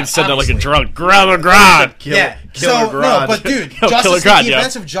 Gorilla I Grodd, said that like a obviously. drunk. Gorilla Grodd. Killer So Grodd. no, but dude, Killer Justice Grodd, League, the yeah.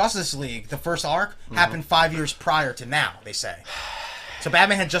 events of Justice League, the first arc happened 5 years prior to now. They say. So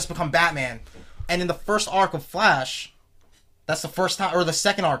Batman had just become Batman, and in the first arc of Flash, that's the first time, or the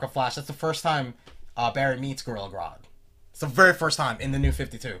second arc of Flash, that's the first time Barry meets Gorilla Grodd. It's the very first time in the New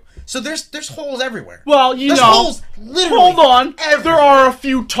 52. So there's holes everywhere. Well, there's know. holes literally. Hold on. everywhere. There are a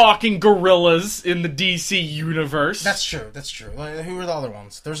few talking gorillas in the DC universe. That's true. That's true. Like, who are the other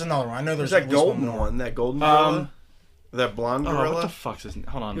ones? There's another one. I know there's There's that at least golden more. one, that golden gorilla, that blonde Oh, gorilla. what the fuck's his name?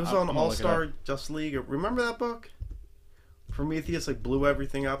 Hold on. He was I'm on gonna All look it Star up. Justice League. Remember that book? Prometheus like blew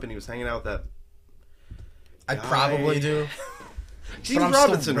everything up, and he was hanging out with that. I Guy. probably do. Gene I'm still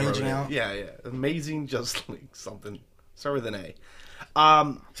Robinson wrote raging it. out. Yeah, yeah. Amazing Justice League. Something. Start with an A.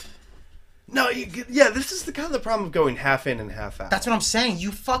 No, yeah. This is the kind of the problem of going half in and half out. That's what I'm saying.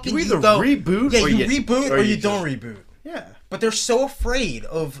 You fucking You either go, reboot Yeah, or you you- reboot or or you you don't just- reboot. yeah. But they're so afraid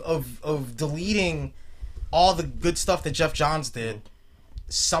of deleting all the good stuff that Jeff Johns did,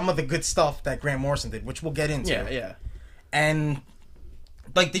 some of the good stuff that Grant Morrison did, which we'll get into. Yeah, yeah. And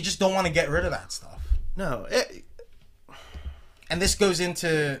like they just don't want to get rid of that stuff. No, And this goes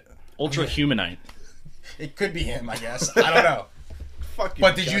into Ultra Humanite. it could be him, I guess. I don't know. fuck you.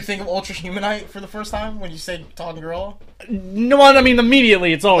 But did you Jeff. think of Ultra Humanite for the first time when you say Talking Gorilla? No, I mean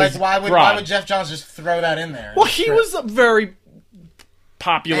immediately it's always Like why Grodd. would Jeff Johns just throw that in there? Well, he was very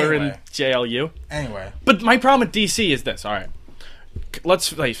popular in Anyway. JLU. Anyway. But my problem with DC is this. All right, let's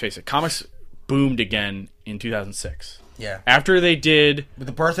face it. Comics boomed again in 2006 Yeah. after they did. With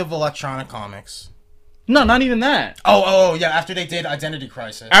the birth of electronic comics. No, not even that. Oh, yeah, after they did Identity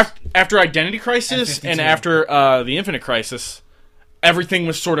Crisis. After Identity Crisis And and 52. after the Infinite Crisis, everything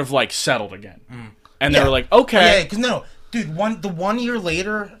was sort of like settled again, and they Yeah. were like, okay, Yeah, because no, dude, 1 year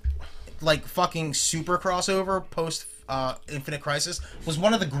later, like fucking super crossover post Infinite Crisis was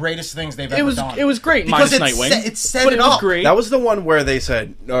one of the greatest things they've ever done. it was great. Because minus Nightwing, it set but it it was up. great. That was the one where they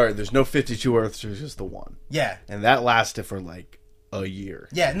said, "All right, there's no 52 Earths, there's just the one," Yeah, and that lasted for like a year.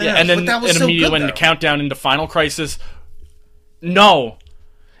 yeah, no, Yeah, no, and then but that was and so immediately good, when the though. countdown into Final Crisis. No.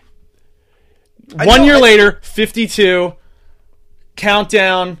 I 1 know, year I- later, 52.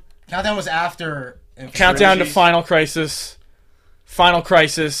 Countdown Countdown was after Infinite to Crisis. Final Crisis. Final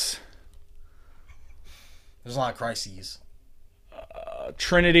Crisis. There's a lot of crises.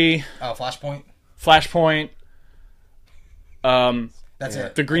 Trinity. Oh, Flashpoint. Flashpoint. That's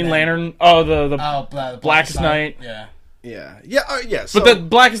it. The Green And then- Lantern. Oh, the Oh, Blackest Night. Yeah, Yeah, yeah. So, but the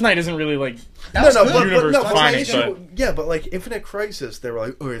Blackest Night isn't really like. that was good. Universe no, defining, my issue- but- yeah, but like Infinite Crisis, they were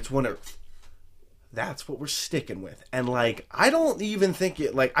like, "Oh, it's one Earth." That's what we're sticking with, and like, I don't even think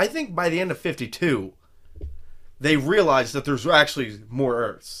it. Like, I think by the end of 52, they realized that there's actually more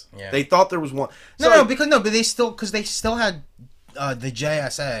Earths. Yeah. They thought there was one. So, No, like, but they still had the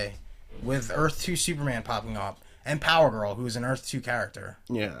JSA with Earth 2 Superman popping up and Power Girl, who is an Earth 2 character.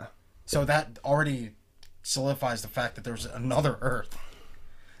 yeah. So that already solidifies the fact that there's another Earth.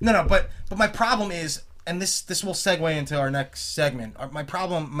 No, but my problem is, and this will segue into our next segment.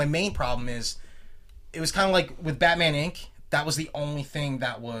 My main problem is, it was kind of like with Batman Inc. That was the only thing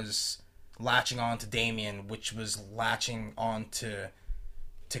that was latching on to Damian, which was latching on to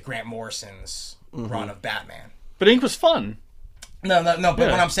Grant Morrison's run of Batman. But Ink was fun. No. But Yeah.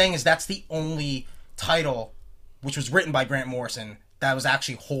 what I'm saying is that's the only title, which was written by Grant Morrison, that was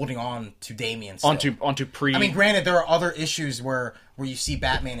actually holding on to Damian still. Onto pre. I mean, granted, there are other issues where you see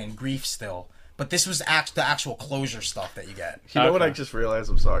Batman in grief still, but this was the actual closure stuff that you get. You know what I Okay. just realized?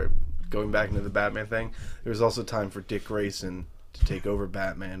 I'm sorry. Going back into the Batman thing, there was also time for Dick Grayson to take over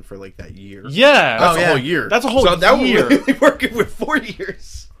Batman for like that year. yeah. That's Oh, a yeah. whole year. That's a whole so that year. we're really working with 4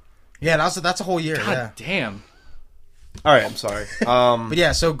 years. Yeah, that's a whole year. God Yeah, damn. All right, I'm sorry. but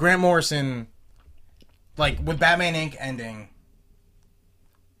yeah, so Grant Morrison, like with Batman Inc. ending,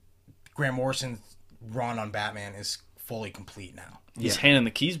 Grant Morrison's run on Batman is fully complete now. He's handing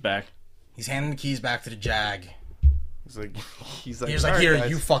the keys back. He's handing the keys back to the Jag. he's like, He's "All like, right, here,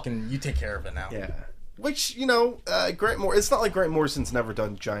 guys." you take care of it now. Yeah. Which, you know, it's not like Grant Morrison's never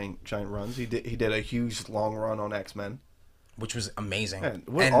done giant runs. He did a huge long run on X-Men. Which was amazing. And,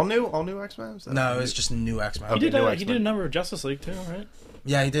 what, And- all new X-Men? Is that- No, it's just new X-Men. He Okay, did. new He X-Men. did a number of Justice League too, right?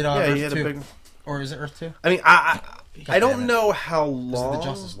 Yeah, he did. Yeah, Earth he had 2. a big. Or is it Earth 2? I mean, I damn don't it. know how Was it long. the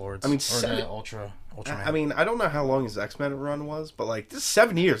Justice Lords? I mean, or the Ultraman. I mean, I don't know how long his X-Men run was, but like, this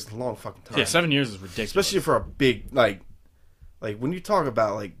 7 years is a long fucking time. Yeah, 7 years is ridiculous. Especially for a big like when you talk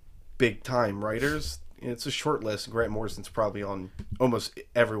about like big time writers, it's a short list. Grant Morrison's probably on almost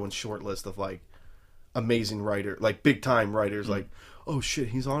everyone's short list of like amazing writer, like big time writers. Like, oh shit,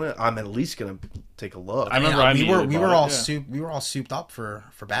 he's on it. I'm at least gonna take a look. I remember I we immediately were bought all it, we were all souped up for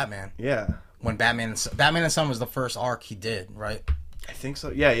Batman yeah, when Batman and Son was the first arc he did, right? I think so.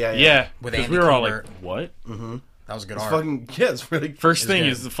 Yeah. Yeah, With because Andy we were all Kubert. like, what? That was a good It's arc. fucking it's really First thing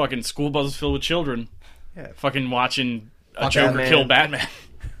good. is the fucking school bus is filled with children. Yeah. Fucking watching a Fuck Joker Batman. kill Batman.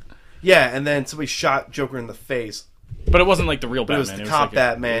 yeah, and then somebody shot Joker in the face. But it wasn't like the real But Batman. it was the cop like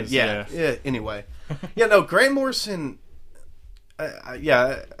Batman. it was- Yeah. Anyway, yeah. No, Grant Morrison.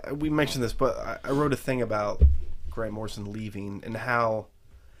 We mentioned this, but I wrote a thing about Grant Morrison leaving and how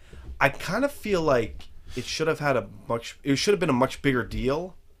I kind of feel like it should have been a much bigger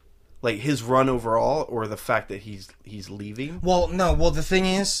deal, like his run overall, or the fact that he's leaving. Well, no. Well, the thing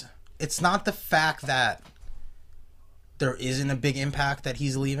is, it's not the fact that there isn't a big impact that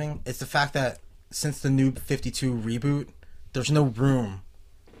he's leaving. It's the fact that since the New 52 reboot, there's no room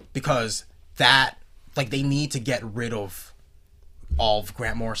because they need to get rid of all of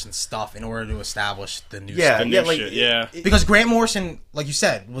Grant Morrison's stuff in order to establish the new Yeah, stuff. The new shit, yeah. Because Grant Morrison, like you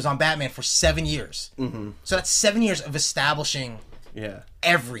said, was on Batman for 7 years. Mm-hmm. So that's 7 years of establishing Yeah.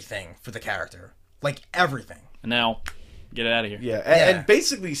 everything for the character. Like, everything. And now, get it out of here. Yeah, Yeah. and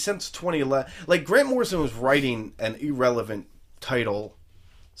basically since 2011, like Grant Morrison was writing an irrelevant title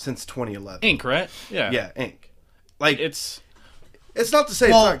since 2011. Ink, right? Yeah. Yeah, Ink. Like It's it's not to say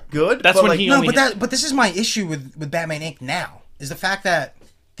Well, it's not good. that's but when like, he No, only but this is my issue with Batman Inc. now, is the fact that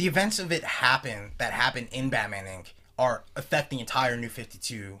the events of it happen in Batman Inc. are affect the entire New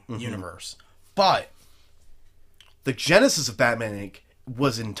 52 universe. But the genesis of Batman Inc.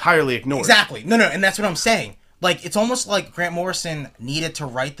 was entirely ignored. exactly. No, and that's what I'm saying. Like, it's almost like Grant Morrison needed to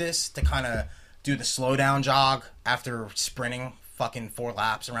write this to kind of do the slow down jog after sprinting fucking 4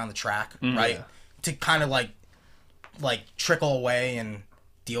 laps around the track, right? To kind of like trickle away and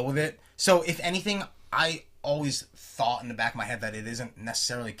deal with it. So if anything, I always thought in the back of my head that it isn't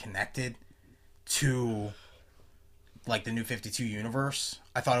necessarily connected to like the New 52 universe.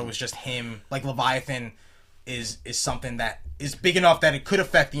 I thought it was just him. Like, Leviathan is something that is big enough that it could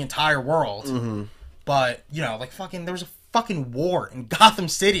affect the entire world. But, you know, like, fucking, there was a fucking war in Gotham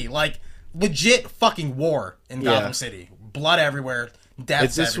City. Like, legit fucking war in Gotham City. Blood everywhere.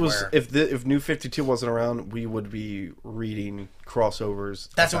 Deaths everywhere. If New 52 wasn't around, we would be reading crossovers.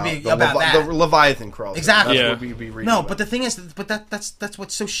 That's what about we- about that. the Leviathan crossover. Exactly. That's Yeah. what we'd be reading. No, about. but the thing is, that's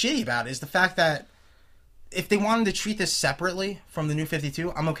what's so shitty about it, is the fact that if they wanted to treat this separately from the New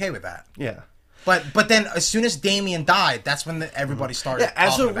 52, I'm okay with that. yeah. But then as soon as Damian died, that's when everybody started. Yeah,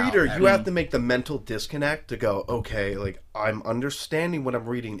 as a talking about reader, that. you have to make the mental disconnect to go, okay, like I'm understanding what I'm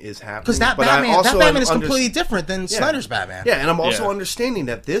reading is happening. because that but I Batman, also that Batman am is completely different than Snyder's Batman. Yeah, and I'm also Yeah. understanding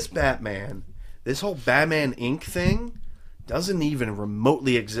that this Batman, this whole Batman Inc. thing, doesn't even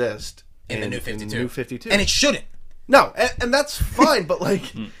remotely exist in the New 52. New 52. And it shouldn't. No, and that's fine, but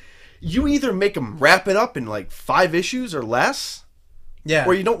like, you either make them wrap it up in like 5 issues or less, Yeah.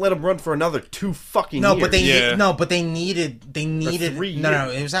 or you don't let them run for another 2 fucking No, years. but they Yeah. they needed 3 no,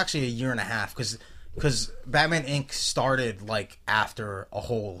 years. it was actually a year and a half because Batman Inc. started like after a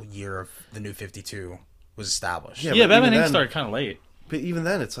whole year of the New 52 was established. Yeah, Yeah, but Batman even Inc. then- started kind of late. But even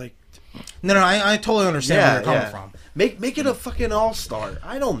then, it's like, No, I totally understand where you're coming from. Make it a fucking all-star.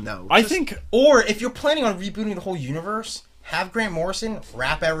 I don't know. I Just- think Or if you're planning on rebooting the whole universe, have Grant Morrison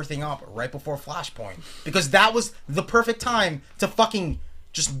wrap everything up right before Flashpoint, because that was the perfect time to fucking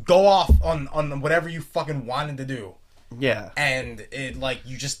just go off on whatever you fucking wanted to do. Yeah. And it, like,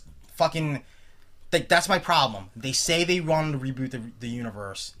 you just fucking, like, that's my problem. They say they wanted to reboot the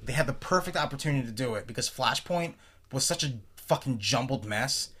universe. They had the perfect opportunity to do it because Flashpoint was such a fucking jumbled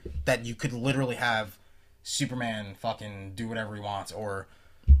mess that you could literally have Superman fucking do whatever he wants, or,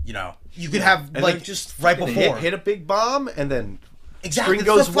 you know, you could have And like then just right fucking before. hit a big bomb, and then Exactly, screen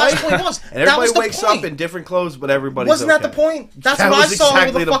that's goes what white, Flashpoint was. and That everybody was the wakes point. up in different clothes, but everybody's Wasn't that okay. the point? That's That what I was saw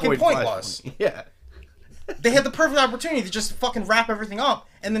exactly what the fucking point Flashpoint was. Yeah. They had the perfect opportunity to just fucking wrap everything up,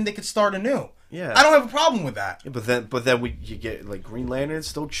 and then they could start anew. Yeah. I don't have a problem with that. But then you get like Green Lantern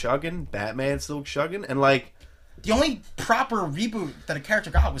still chugging, Batman still chugging, and like The only proper reboot that a character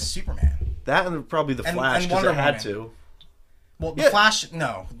got was Superman. that, and probably the And- Flash and because Wonder it had Woman. to. Well, the Yeah. Flash,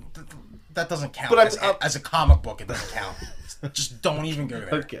 no, that doesn't count But I'm- as a comic book. It doesn't count. Just don't even go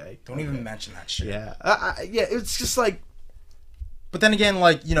there. Okay. Don't even mention that shit. Yeah. Yeah. It's just like But then again,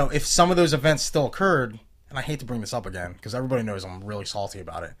 like, you know, if some of those events still occurred, and I hate to bring this up again because everybody knows I'm really salty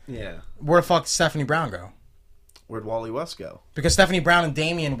about it. yeah. Where the fuck did Stephanie Brown go? Where'd Wally West go? Because Stephanie Brown and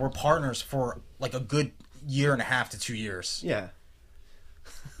Damian were partners for like a good year and a half to 2 years. Yeah.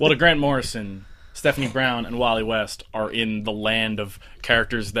 well, to Grant Morrison, Stephanie Brown and Wally West are in the land of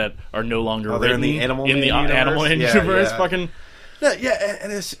characters that are no longer they're written in the Animal Man Animal Man universe? universe. Yeah. Fucking Yeah,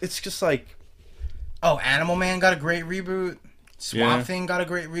 and it's just like, Oh, Animal Man got a great reboot. Swamp Yeah. Thing got a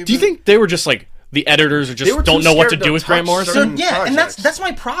great reboot. Do you think they were just like the editors are They just were don't too know what to scared to do with Grant touch Morrison? certain- Yeah, and projects. that's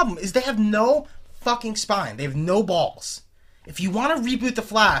my problem is they have no fucking spine. They have no balls. If you want to reboot the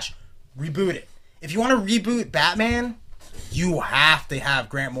Flash, reboot it. If you want to reboot Batman, you have to have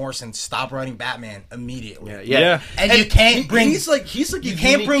Grant Morrison stop writing Batman immediately. Yeah. And you can't bring he's like you a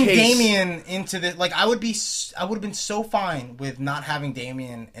can't unique bring case. Damian into the like. I would have been so fine with not having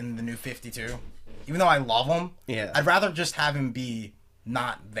Damian in the New 52, even though I love him. Yeah. I'd rather just have him be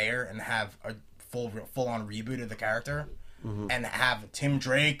not there and have a full on reboot of the character, and have Tim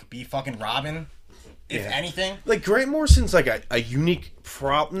Drake be fucking Robin, if Yeah. anything. Like Grant Morrison's like a unique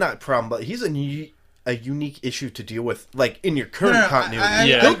not problem, but he's a unique issue to deal with, like in your current No, continuity.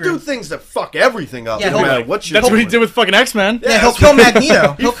 Yeah. He'll agree. do things that fuck everything up, Yeah, no he'll- matter what you. That's do. what he did with fucking X-Men. Yeah, he'll that's kill what-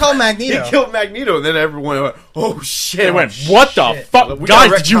 Magneto. He'll kill He Magneto. killed Magneto, and then everyone went, "Oh shit!" They went, what the shit. fuck? We Guys,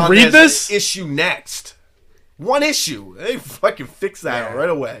 gotta did you retcon read this? issue next? One issue. They fucking fix that Yeah. right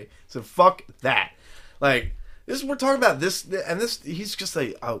away. So fuck that. Like this, we're talking about this, and this. He's just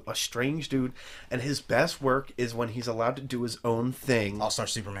a strange dude, and his best work is when he's allowed to do his own thing. All-Star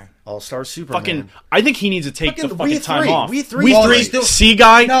Superman. All-Star Superman. Fucking, I think he needs to take Fucking the fucking We time Three. off. We Three. We Well, three. he's still- See,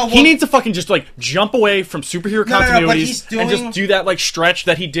 guy, No, he well- needs to fucking just like jump away from superhero No, but continuities he's and just doing- do that like stretch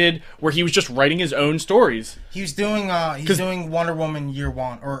that he did where he was just writing his own stories. He's doing Wonder Woman Year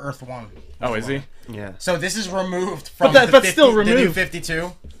One or Earth One. Oh, is he? Yeah. So this is removed from But that's the still the New removed.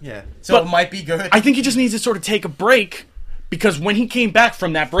 52. Yeah. So But it might be good. I think he just needs to sort of take a break because when he came back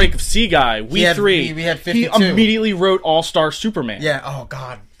from that break of Sea Guy, we had- three, we had he 52. immediately wrote All-Star Superman. Yeah. Oh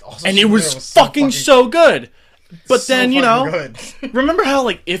God. Also, And it Superman was fucking so good. But so then, you know, fucking good. remember how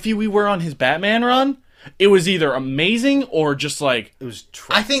like iffy we were on his Batman run? It was either amazing or just like It was.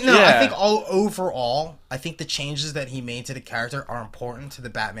 I think Yeah. I think overall, I think the changes that he made to the character are important to the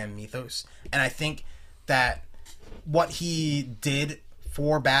Batman mythos, and I think that what he did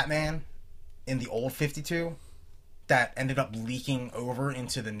for Batman in the old 52 that ended up leaking over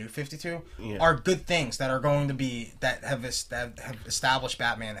into the new 52 are good things that are going to be that have established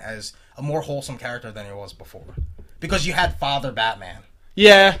Batman as a more wholesome character than he was before, because you had Father Batman.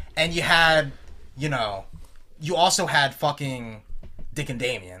 yeah. And you had, you also had fucking Dick and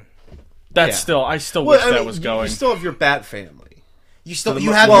Damian. That's Yeah. still I still Well, wish I that mean, was you going. still have your Bat family. You still For the you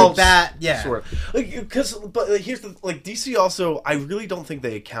mo- have well, your Bat, yeah. Sort of. But here's the like DC also. I really don't think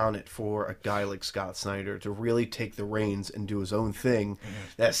they accounted for a guy like Scott Snyder to really take the reins and do his own thing.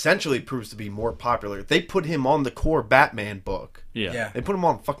 That essentially proves to be more popular. They put him on the core Batman book. yeah. Yeah. They put him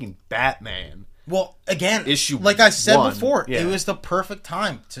on fucking Batman. Well, again, Issue like I said 1, before, yeah. it was the perfect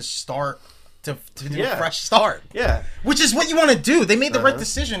time to start to do Yeah. a fresh start. Yeah. Which is what you want to do. They made the right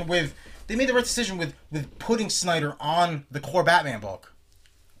decision with with putting Snyder on the core Batman book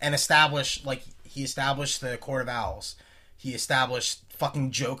and he established the Court of Owls. He established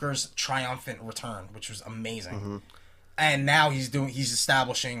fucking Joker's triumphant return, which was amazing. And now he's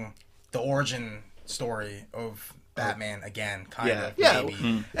establishing the origin story of Batman again, kind of. Yeah.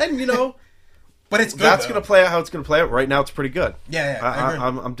 Maybe. And But it's good. that's though. gonna play out how it's gonna play out. Right now, it's pretty good. Yeah, I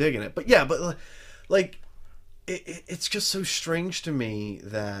agree. I'm digging it. But yeah, but like, it's just so strange to me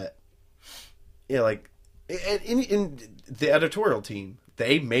that, like, in the editorial team,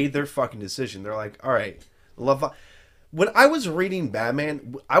 they made their fucking decision. They're like, all right, when I was reading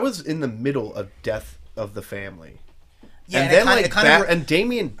Batman, I was in the middle of Death of the Family. Yeah, and it then kinda and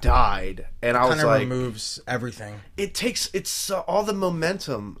Damian died, and I was kind of like, removes everything. it's all the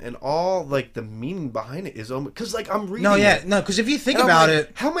momentum and all like the meaning behind it is because like I'm reading. Because if you think and I'm about like,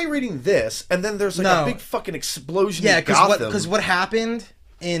 it, how am I reading this? And then there's like No. a big fucking explosion. yeah, in Gotham. because what happened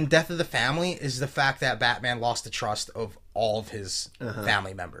in Death of the Family is the fact that Batman lost the trust of all of his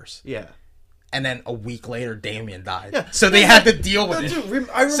family members, Yeah. and then a week later, Damian died. Yeah. So they had to deal with No, it. dude,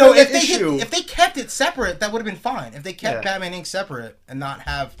 I remember So that if issue. if they kept it separate, that would have been fine. If they kept Yeah. Batman Inc. separate and not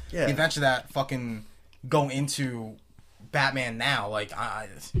have Yeah. the adventure that fucking go into Batman now, like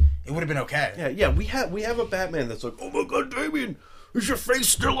it would have been okay. yeah, we have a Batman that's like, oh my god, Damian, is your face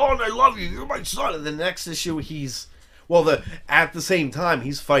still on? I love you. You're my son. And the next issue, at the same time,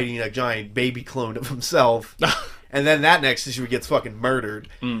 he's fighting a giant baby clone of himself. And then that next issue, he gets fucking murdered.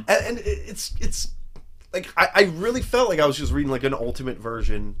 And it's like I really felt like I was just reading like an ultimate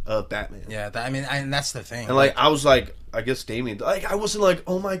version of Batman. Yeah, and that's the thing. And like I was like, I guess Damian. Like I wasn't like,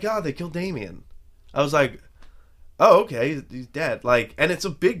 oh my god, they killed Damian. I was like, oh okay, he's dead. Like, and it's a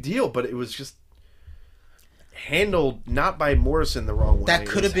big deal, but it was just, handled not by Morrison the wrong way. That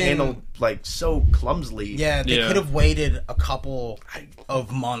could It was have been- handled like so clumsily. Yeah, they Yeah. could have waited a couple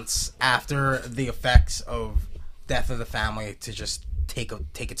of months after the effects of Death of the Family to just take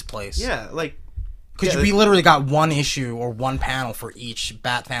its place. Yeah, like Because yeah, we literally got one issue or one panel for each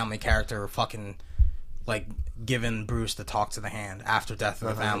Bat Family character fucking, like, giving Bruce to talk to the Hand after Death of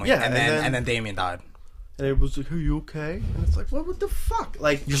the Family. Yeah, and then Damien died. and it was like, "Are you okay?" And it's like, what the fuck?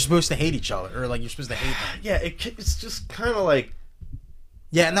 Like, You're supposed to hate each other, or, like, you're supposed to hate them. yeah, it's just kind of like,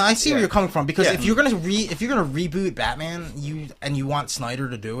 Yeah, no, I see where Yeah. you're coming from, because Yeah. if you're gonna reboot Batman, you want Snyder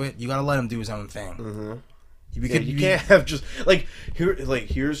to do it, you gotta let him do his own thing. Mm-hmm. you can't have just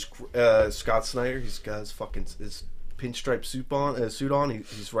here's Scott Snyder. He's got his fucking his pinstripe suit on.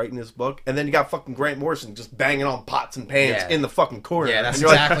 He's writing his book, and then you got fucking Grant Morrison just banging on pots and pans Yeah. in the fucking corner. Yeah, that's and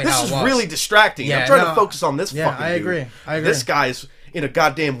you're exactly like, how it this is was. really distracting. Yeah, I'm trying no. to focus on this Yeah, fucking I dude. agree. I agree. This guy's in a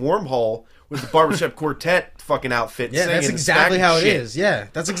goddamn wormhole with the Barbershop Quartet fucking outfit. Yeah, that's singing exactly smacking how it shit. is. Yeah,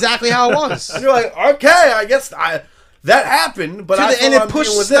 that's exactly how it was. And you're like, okay, I guess that happened, but And it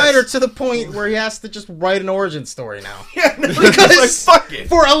pushed Snyder to the point where he has to just write an origin story now. Yeah, Because like, fuck it.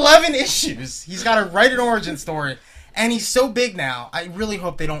 for 11 issues, he's got to write an origin story, and he's so big now. I really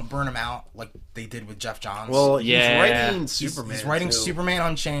hope they don't burn him out like they did with Jeff Johns. Well, Yeah. he's writing he's Superman. writing too. Superman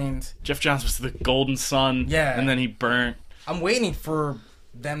Unchained. Jeff Johns was the golden son. Yeah. And then he burnt. I'm waiting for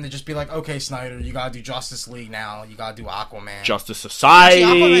them to just be like, okay, Snyder, you gotta do Justice League now. You gotta do Aquaman. Justice Actually,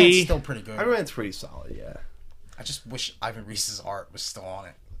 Aquaman's Society. still pretty good. Iron Man's pretty solid, yeah. I just wish Ivan Reis's art was still on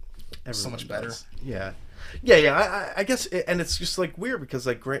it. So much Everyone better. does. Yeah. I guess, and it's just like weird because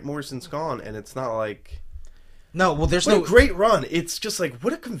like Grant Morrison's gone, and it's not like No, well, there's what no a great run. It's just like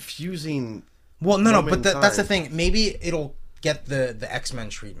what a confusing. Well, no, moment but in that's the time. thing. Maybe it'll get the X-Men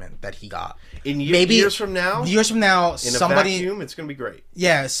treatment that he got. In Maybe years from now, Years from now, in somebody, a vacuum, it's gonna be great.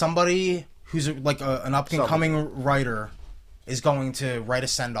 yeah, somebody who's like an up-and-coming writer is going to write a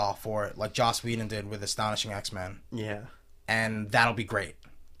send-off for it, like Joss Whedon did with Astonishing X-Men, Yeah, and that'll be great.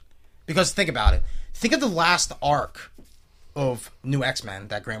 Because think about it. Think of the last arc of New X-Men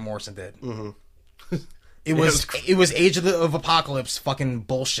that Grant Morrison did. Mm-hmm. It was Age of Apocalypse fucking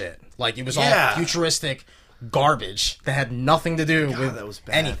bullshit. Like, it was Yeah. all futuristic garbage that had nothing to do with that was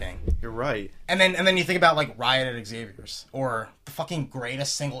bad. anything. You're right. And then you think about like Riot at Xavier's, or the fucking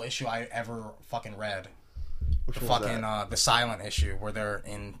greatest single issue I ever fucking read. The one was fucking the silent issue where they're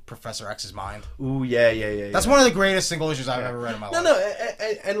in Professor X's mind. Ooh, yeah. That's one of the greatest single issues I've ever read in my life. No,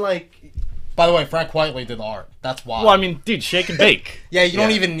 and like, By the way, Frank Whiteley did the art. That's why. Well, I mean, dude, shake and bake. yeah, you don't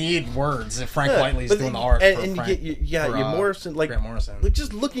Yeah. even need words if Frank yeah, Whiteley's but doing the art. and for you Frank, get for, Morrison, like Grant Morrison. Like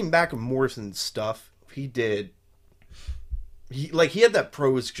just looking back at Morrison's stuff, he did. He had that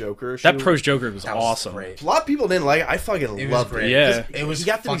Prose Joker issue. That Prose Joker was That was awesome. great. A lot of people didn't like it. I fucking It was loved great. it. Yeah. 'Cause It was he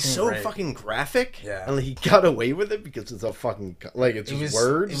got to be fucking so great. fucking graphic. Yeah. And he got away with it because it's a fucking like it's It just was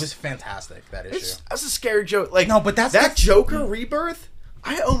words. It was fantastic, that issue. That's a scary joke. Like No, but that's that Joker rebirth.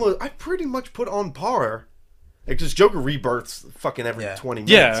 I pretty much put on par. Because Joker rebirths fucking every Yeah. 20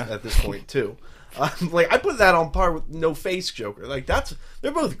 minutes Yeah. at this point too. Like I put that on par with No Face Joker. Like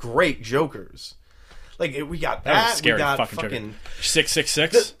they're both great Jokers. Like we got That was that. a scary We got fucking fucking Joker.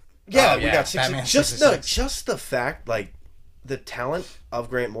 666. yeah. Oh, We yeah, got Batman 666. 666. Just the fact like the talent of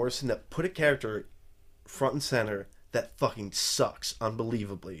Grant Morrison to put a character front and center that fucking sucks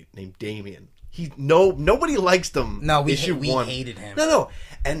unbelievably named Damien. Nobody likes them. No, we issue one. hated him. No,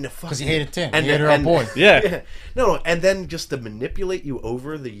 and the fucking Because he hated Tim. and he hated the- our and- boy. Yeah. No, and then just to manipulate you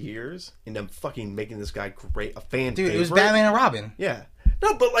over the years and then fucking making this guy great, a fan Dude, favorite. it was Batman and Robin. Yeah.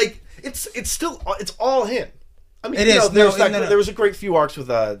 No, but like it's still it's all him. I mean, It you is. know, No, no. there was a great few arcs with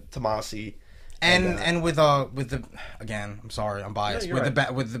Tomasi. And with the again, I'm sorry, I'm biased. No, you're with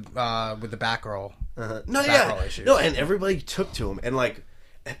the Batgirl. No, Batgirl yeah, issues. no, and everybody took to him, and like,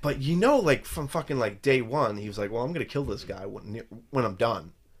 but like from fucking like day one, he was like, "Well, I'm gonna kill this guy when I'm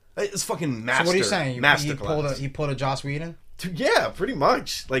done." It's fucking master. So what are you saying? He Masterclass. pulled a Joss Whedon? Yeah, pretty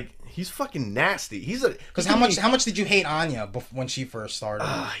much. Like he's fucking nasty. Because how much did you hate Anya when she first started?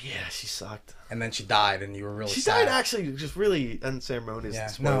 Yeah, she sucked. And then she died, and you were really She sad. died actually just really unceremonious. Yeah,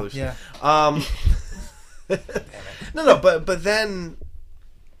 Spoilers. no, yeah. No, but then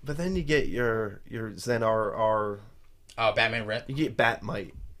you get your then our Oh, Batman Rip. you get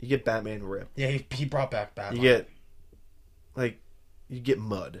Batmite. You get Batman Rip. Yeah, he brought back Batman. You get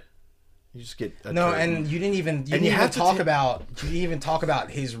Mud. You just get a No, turd. and you didn't even talk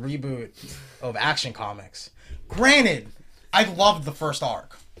about his reboot of Action Comics. Granted, I loved the first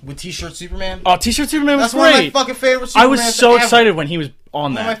arc with T-Shirt Superman. Oh, T-shirt Superman was That's one of my great. fucking favorite. I was Supermans so ever. excited when he was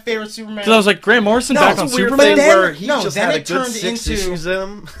on One of my that. favorite Superman. Because I was like, Grant Morrison No, back it's on a weird Superman? thing Then- where he no, just then had a it good turned 6 into- issues in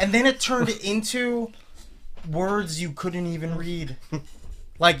him. And then it turned into words you couldn't even read.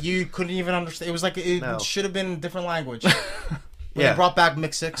 Like, you couldn't even understand. It was like, it No. should have been a different language. When Yeah. they brought back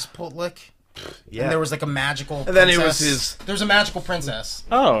Mixix-Potlick, Yeah. and there was like a magical And then it was princess. his- There was a magical princess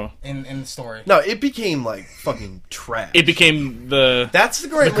Oh, in the story. No, it became like fucking trash. it became the. That's the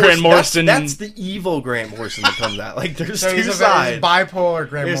Grant The Grant Morrison. Morrison- That's the evil Grant Morrison that comes out. Like, there's So two he's a sides. bipolar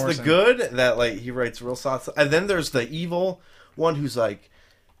Grant There's Morrison. the good that like he writes real soft, and then there's the evil one who's like,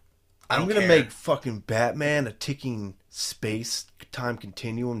 I'm don't gonna care. make fucking Batman a ticking space time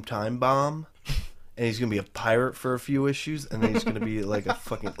continuum time bomb, and he's gonna be a pirate for a few issues, and then he's gonna be like a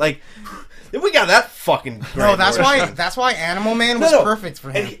fucking like. We got that fucking. No, Grant that's Morrison. why. That's why Animal Man was No, no. perfect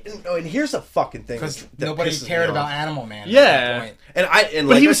for him. And here's a fucking thing Because that nobody pisses cared me about off. Animal Man. Yeah. At that point. And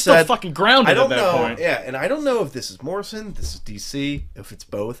But like he I was still said, fucking grounded I don't at that know. point. Yeah, and I don't know if this is Morrison, this is DC, if it's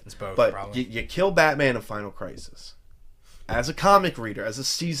both. It's both, But probably. you kill Batman in Final Crisis. As a comic reader, as a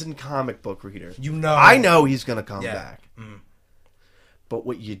seasoned comic book reader, You know. I know he's gonna come Yeah. back. But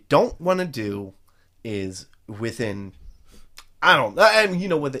what you don't want to do is within. I don't. I mean, you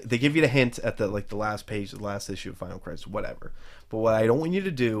know what? They give you the hint at the last page, the last issue of Final Crisis, whatever. But what I don't want you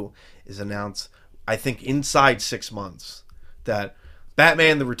to do is announce. I think inside 6 months that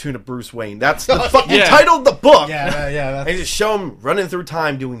Batman: The Return of Bruce Wayne. That's the fucking Yeah. title of the book. Yeah. And just show him running through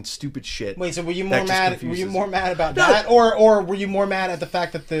time doing stupid shit. Wait, so were you That more just mad? Were confuses you me. more mad about No. that, or were you more mad at the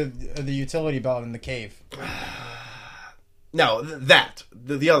fact that the utility belt in the cave? No,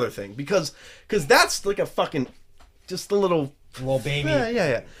 the other thing because that's like a fucking just a little. Little baby.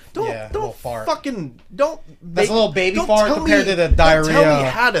 Yeah. Don't little fart. fucking don't. That's a little baby don't fart tell compared to the Don't tell diarrhea. me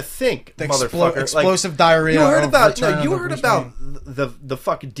how to think, The motherfucker. explosive diarrhea. You heard of about Return of you the heard Bruce about Wayne. the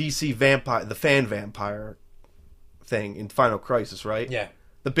fucking DC vampire, the fan vampire thing in Final Crisis, right? Yeah.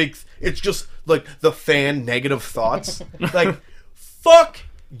 The big. It's just like the fan negative thoughts. Like, fuck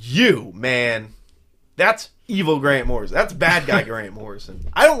you, man. That's evil Grant Morrison. That's bad guy Grant Morrison.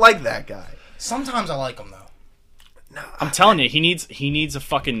 I don't like that guy. Sometimes I like him though. I'm telling you, he needs a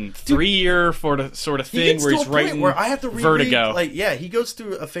fucking 3-year for the sort of He thing gets where to he's a point writing where I have to reread, Vertigo. Like, yeah, he goes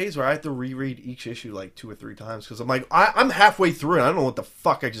through a phase where I have to reread each issue like 2 or 3 times because I'm like, I'm halfway through and I don't know what the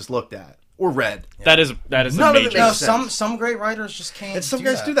fuck I just looked at or read. That is None a of it major. makes No, sense. some great writers just can't. And some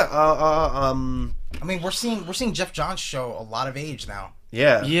guys do that. I mean, we're seeing Jeff Johns show a lot of age now.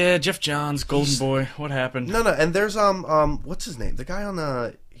 Yeah. Yeah, Jeff Johns, Golden Boy. What happened? No, and there's what's his name? The guy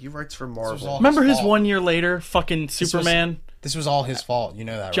on he writes for was Marvel. all- Remember his fault. 1 year later, fucking Superman? This was all his fault. You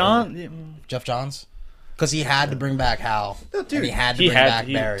know that, right? John. Jeff Johns, because he had to bring back Hal. No, dude. And he had to He bring had back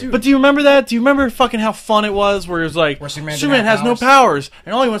he- Barry. dude. But do you remember that? Do you remember fucking how fun it was? Where it was like Where Superman Superman didn't have has no powers,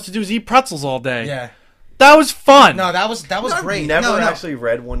 and all he wants to do is eat pretzels all day. Yeah. That was fun. No, that was I've great. never no. actually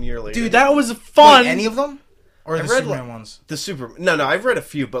read 1 year later. Dude, that was fun. Wait, any of them, or the read, Superman like- ones? the Super. No, I've read a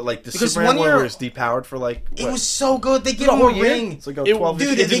few, but like the Because Superman 1 one year- where it's depowered for like It what, was so good. They give the him whole a year. ring. It's like a It- 12 Dude,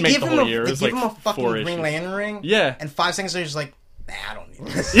 It they didn't make give the him whole a, year. It they was give like him a fucking 4 Green issues. Lantern ring. Yeah. And 5 seconds later, he's like, nah, I don't need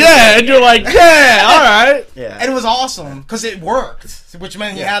this. Yeah, and you're like, yeah, all right. Yeah. And it was awesome because it worked, which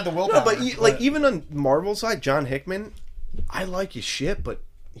meant he had the willpower. No, but like even on Marvel side, John Hickman, I like his shit, but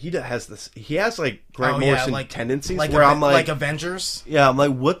he has this. He has like Grant Morrison tendencies where I'm like, Avengers. yeah, I'm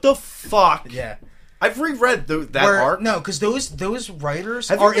like, what the fuck? Yeah. I've reread that Where, arc. No, because those writers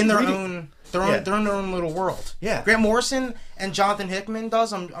Have you are in been their reading- own. Yeah. They're in their own little world. Yeah. Grant Morrison and Jonathan Hickman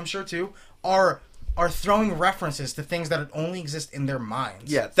does. I'm sure too. Are throwing references to things that only exist in their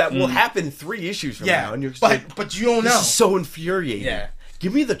minds. Yeah, that will happen 3 issues from Yeah. now, and you're just but like, but you don't this know. is so infuriating. Yeah.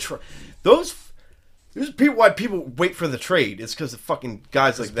 Give me the those. There's people why people wait for the trade. It's because of fucking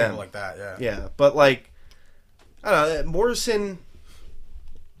guys like People them. like that. Yeah. Yeah, but like, I don't know, Morrison.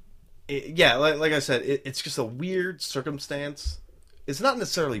 Yeah, like I said, it's just a weird circumstance. It's not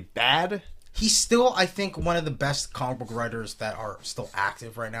necessarily bad. He's still, I think, one of the best comic book writers that are still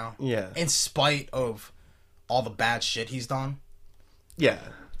active right now. Yeah. In spite of all the bad shit he's done. Yeah,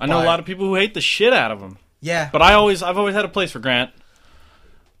 I know a But- lot of people who hate the shit out of him. Yeah. But I've always had a place for Grant.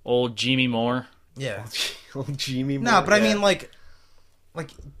 Old Jimmy Moore. Yeah. Jimmy. No, Moore, but I yeah. mean, like,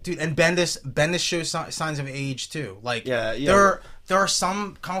 dude, and Bendis shows signs of age too. Like, Yeah, yeah. there are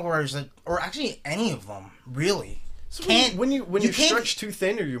some comic book writers that, or actually any of them, really can't. when you can't- stretch too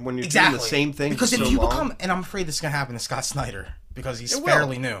thin, or when you're exactly doing the same thing because for if so you long, become, and I'm afraid this is gonna happen to Scott Snyder because he's It will.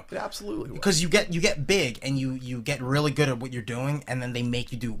 fairly new. It absolutely will. Because you get big and you get really good at what you're doing, and then they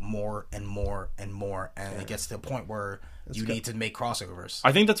make you do more and more and more, and it gets to a point where you need to make crossovers.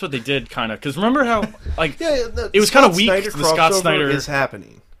 I think that's what they did, kind of. Because remember how, like, the it was Scott kind of weak. Snyder The Scott crossover Snyder is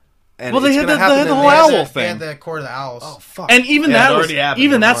happening. And Well, they it's had gonna the- happen they had the in whole next- owl They had thing. the Court of the Owls. Oh fuck! And even Yeah, that it was already happened,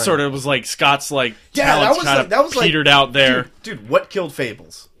 even never that mind. sort of was like Scott's like Yeah, talents that was kind like, that was of petered out there. Dude, what killed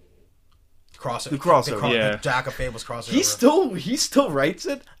Fables? crossover. The crossover. Yeah. The Jack of Fables crossover. He still writes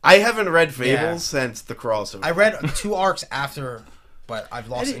it. I haven't read Fables Yeah. since the crossover. I read 2 arcs after, but I've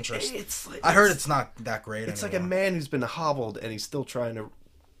lost And interest. It's I heard it's not that great. It's like a anymore. man who's been hobbled and he's still trying to run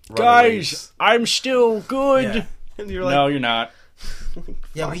a Guys, race. I'm still good. Yeah. And you're like, No, you're not.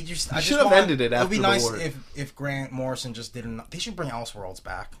 Yeah, we just. I just should have want- ended it It would be after the nice war. if Grant Morrison just didn't. They should bring Elseworlds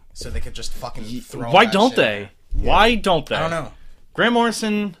back so they could just fucking throw. Why that don't shit they? in. Why don't they? I don't know. Grant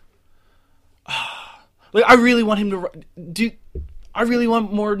Morrison. Like, I really want him to do. I really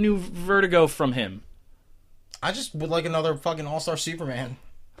want more new Vertigo from him. I just would like another fucking All-Star Superman.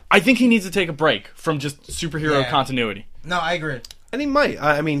 I think he needs to take a break from just superhero Yeah. continuity. No, I agree. and he might.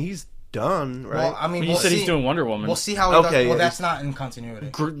 I mean, he's done, right? Well, I mean, He we'll said see. he's doing Wonder Woman. We'll see how. He Okay, does. Well, yeah, that's not in continuity.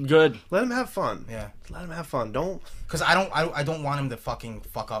 Good. Let him have fun. Yeah, Let him have fun. Don't. because I don't want him to fucking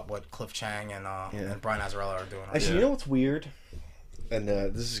fuck up what Cliff Chang and Brian Azzarello are doing. Actually, you know what's weird? And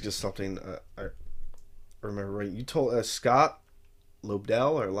this is just something I remember. Right, you told Scott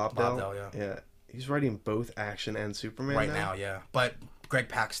Lobdell or Lobdell. Lobdell, yeah. Yeah, he's writing both Action and Superman right now, yeah. But Greg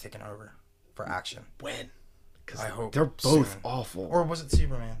Pak's taking over for Action. When? Because I hope they're both soon. awful. Or was it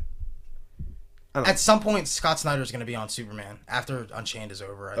Superman? I don't know. At some point, Scott Snyder's going to be on Superman after Unchained is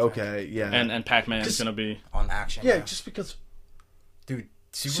over. I think, Okay, yeah, And Pac-Man is Just- gonna be. on Action. yeah, just because. dude,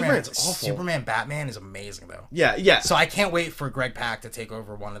 Superman's awful. Superman Batman is amazing though. Yeah. So I can't wait for Greg Pak to take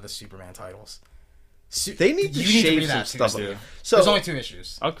over one of the Superman titles. They need to shave read some that, stuff. seriously. up. So There's only 2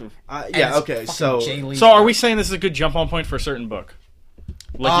 issues. Okay. And yeah, it's okay. fucking So Jay Lee. So are we saying this is a good jump-on point for a certain book?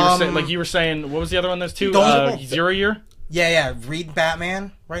 Like you were saying, what was the other one? There's 2. Those- Zero Year. Yeah. Read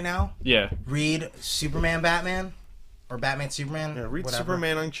Batman right now. Yeah. Read Superman Batman, or Batman Superman. yeah, read whatever.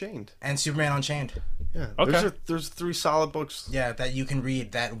 Superman Unchained. And Superman Unchained. Yeah, Okay. there's 3 solid books. Yeah, that you can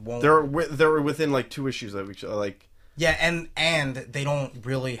read. That won't. They're within like 2 issues of each other. Like Yeah, and they don't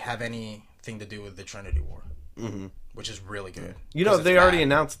really have anything to do with the Trinity War, which is really good. you know, 'Cause it's they already bad.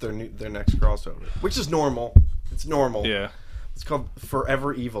 announced their next crossover, which is normal. It's normal. Yeah. It's called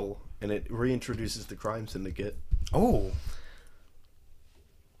Forever Evil, and it reintroduces the crime syndicate. Oh.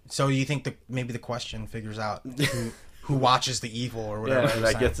 So you think maybe the Question figures out who watches the evil or whatever? Yeah, he and was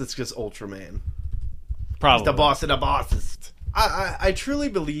I saying. guess it's just Ultraman. Probably. The boss of the bosses. I truly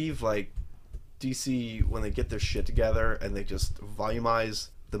believe, like, DC, when they get their shit together and they just volumize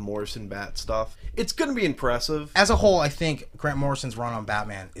the Morrison Bat stuff, it's going to be impressive. As a whole, I think Grant Morrison's run on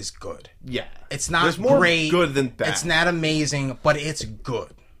Batman is good. Yeah. It's not There's more great. good than bad. It's not amazing, but it's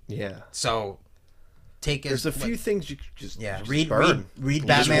good. Yeah. So take it. There's a few things you could just, Yeah, just burn. read You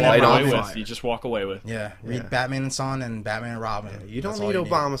just Batman walk and light on away Robin. with. You just walk away with. Yeah, read Yeah. Batman and Son and Batman and Robin. You don't That's need all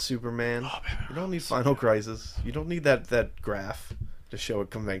Obama Superman. You don't need Final Crisis. You don't need that graph to show at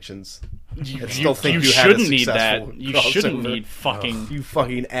conventions. You, And still think you you had a shouldn't need that. successful You shouldn't crossover. need fucking. You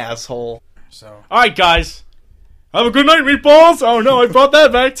fucking asshole. So All right, guys. Have a good night, meatballs. Oh no, I brought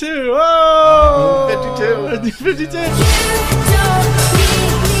that back too. Oh, 52. 52. You don't